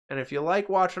catchy. And if you like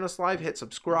watching us live, hit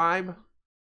subscribe.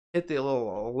 Hit the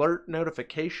little alert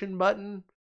notification button.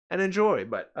 And enjoy.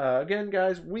 But again,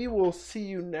 guys, we will see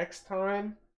you next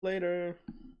time. Later.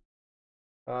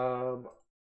 I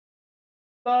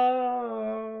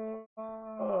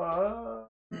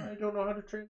don't know how to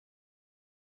train.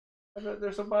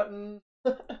 There's a button.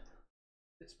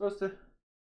 It's supposed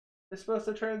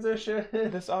to transition.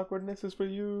 This awkwardness is for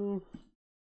you.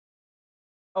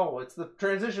 Oh, it's the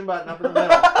transition button up in the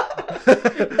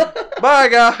middle. Bye,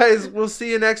 guys. We'll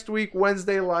see you next week,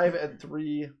 Wednesday, live at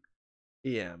 3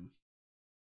 p.m.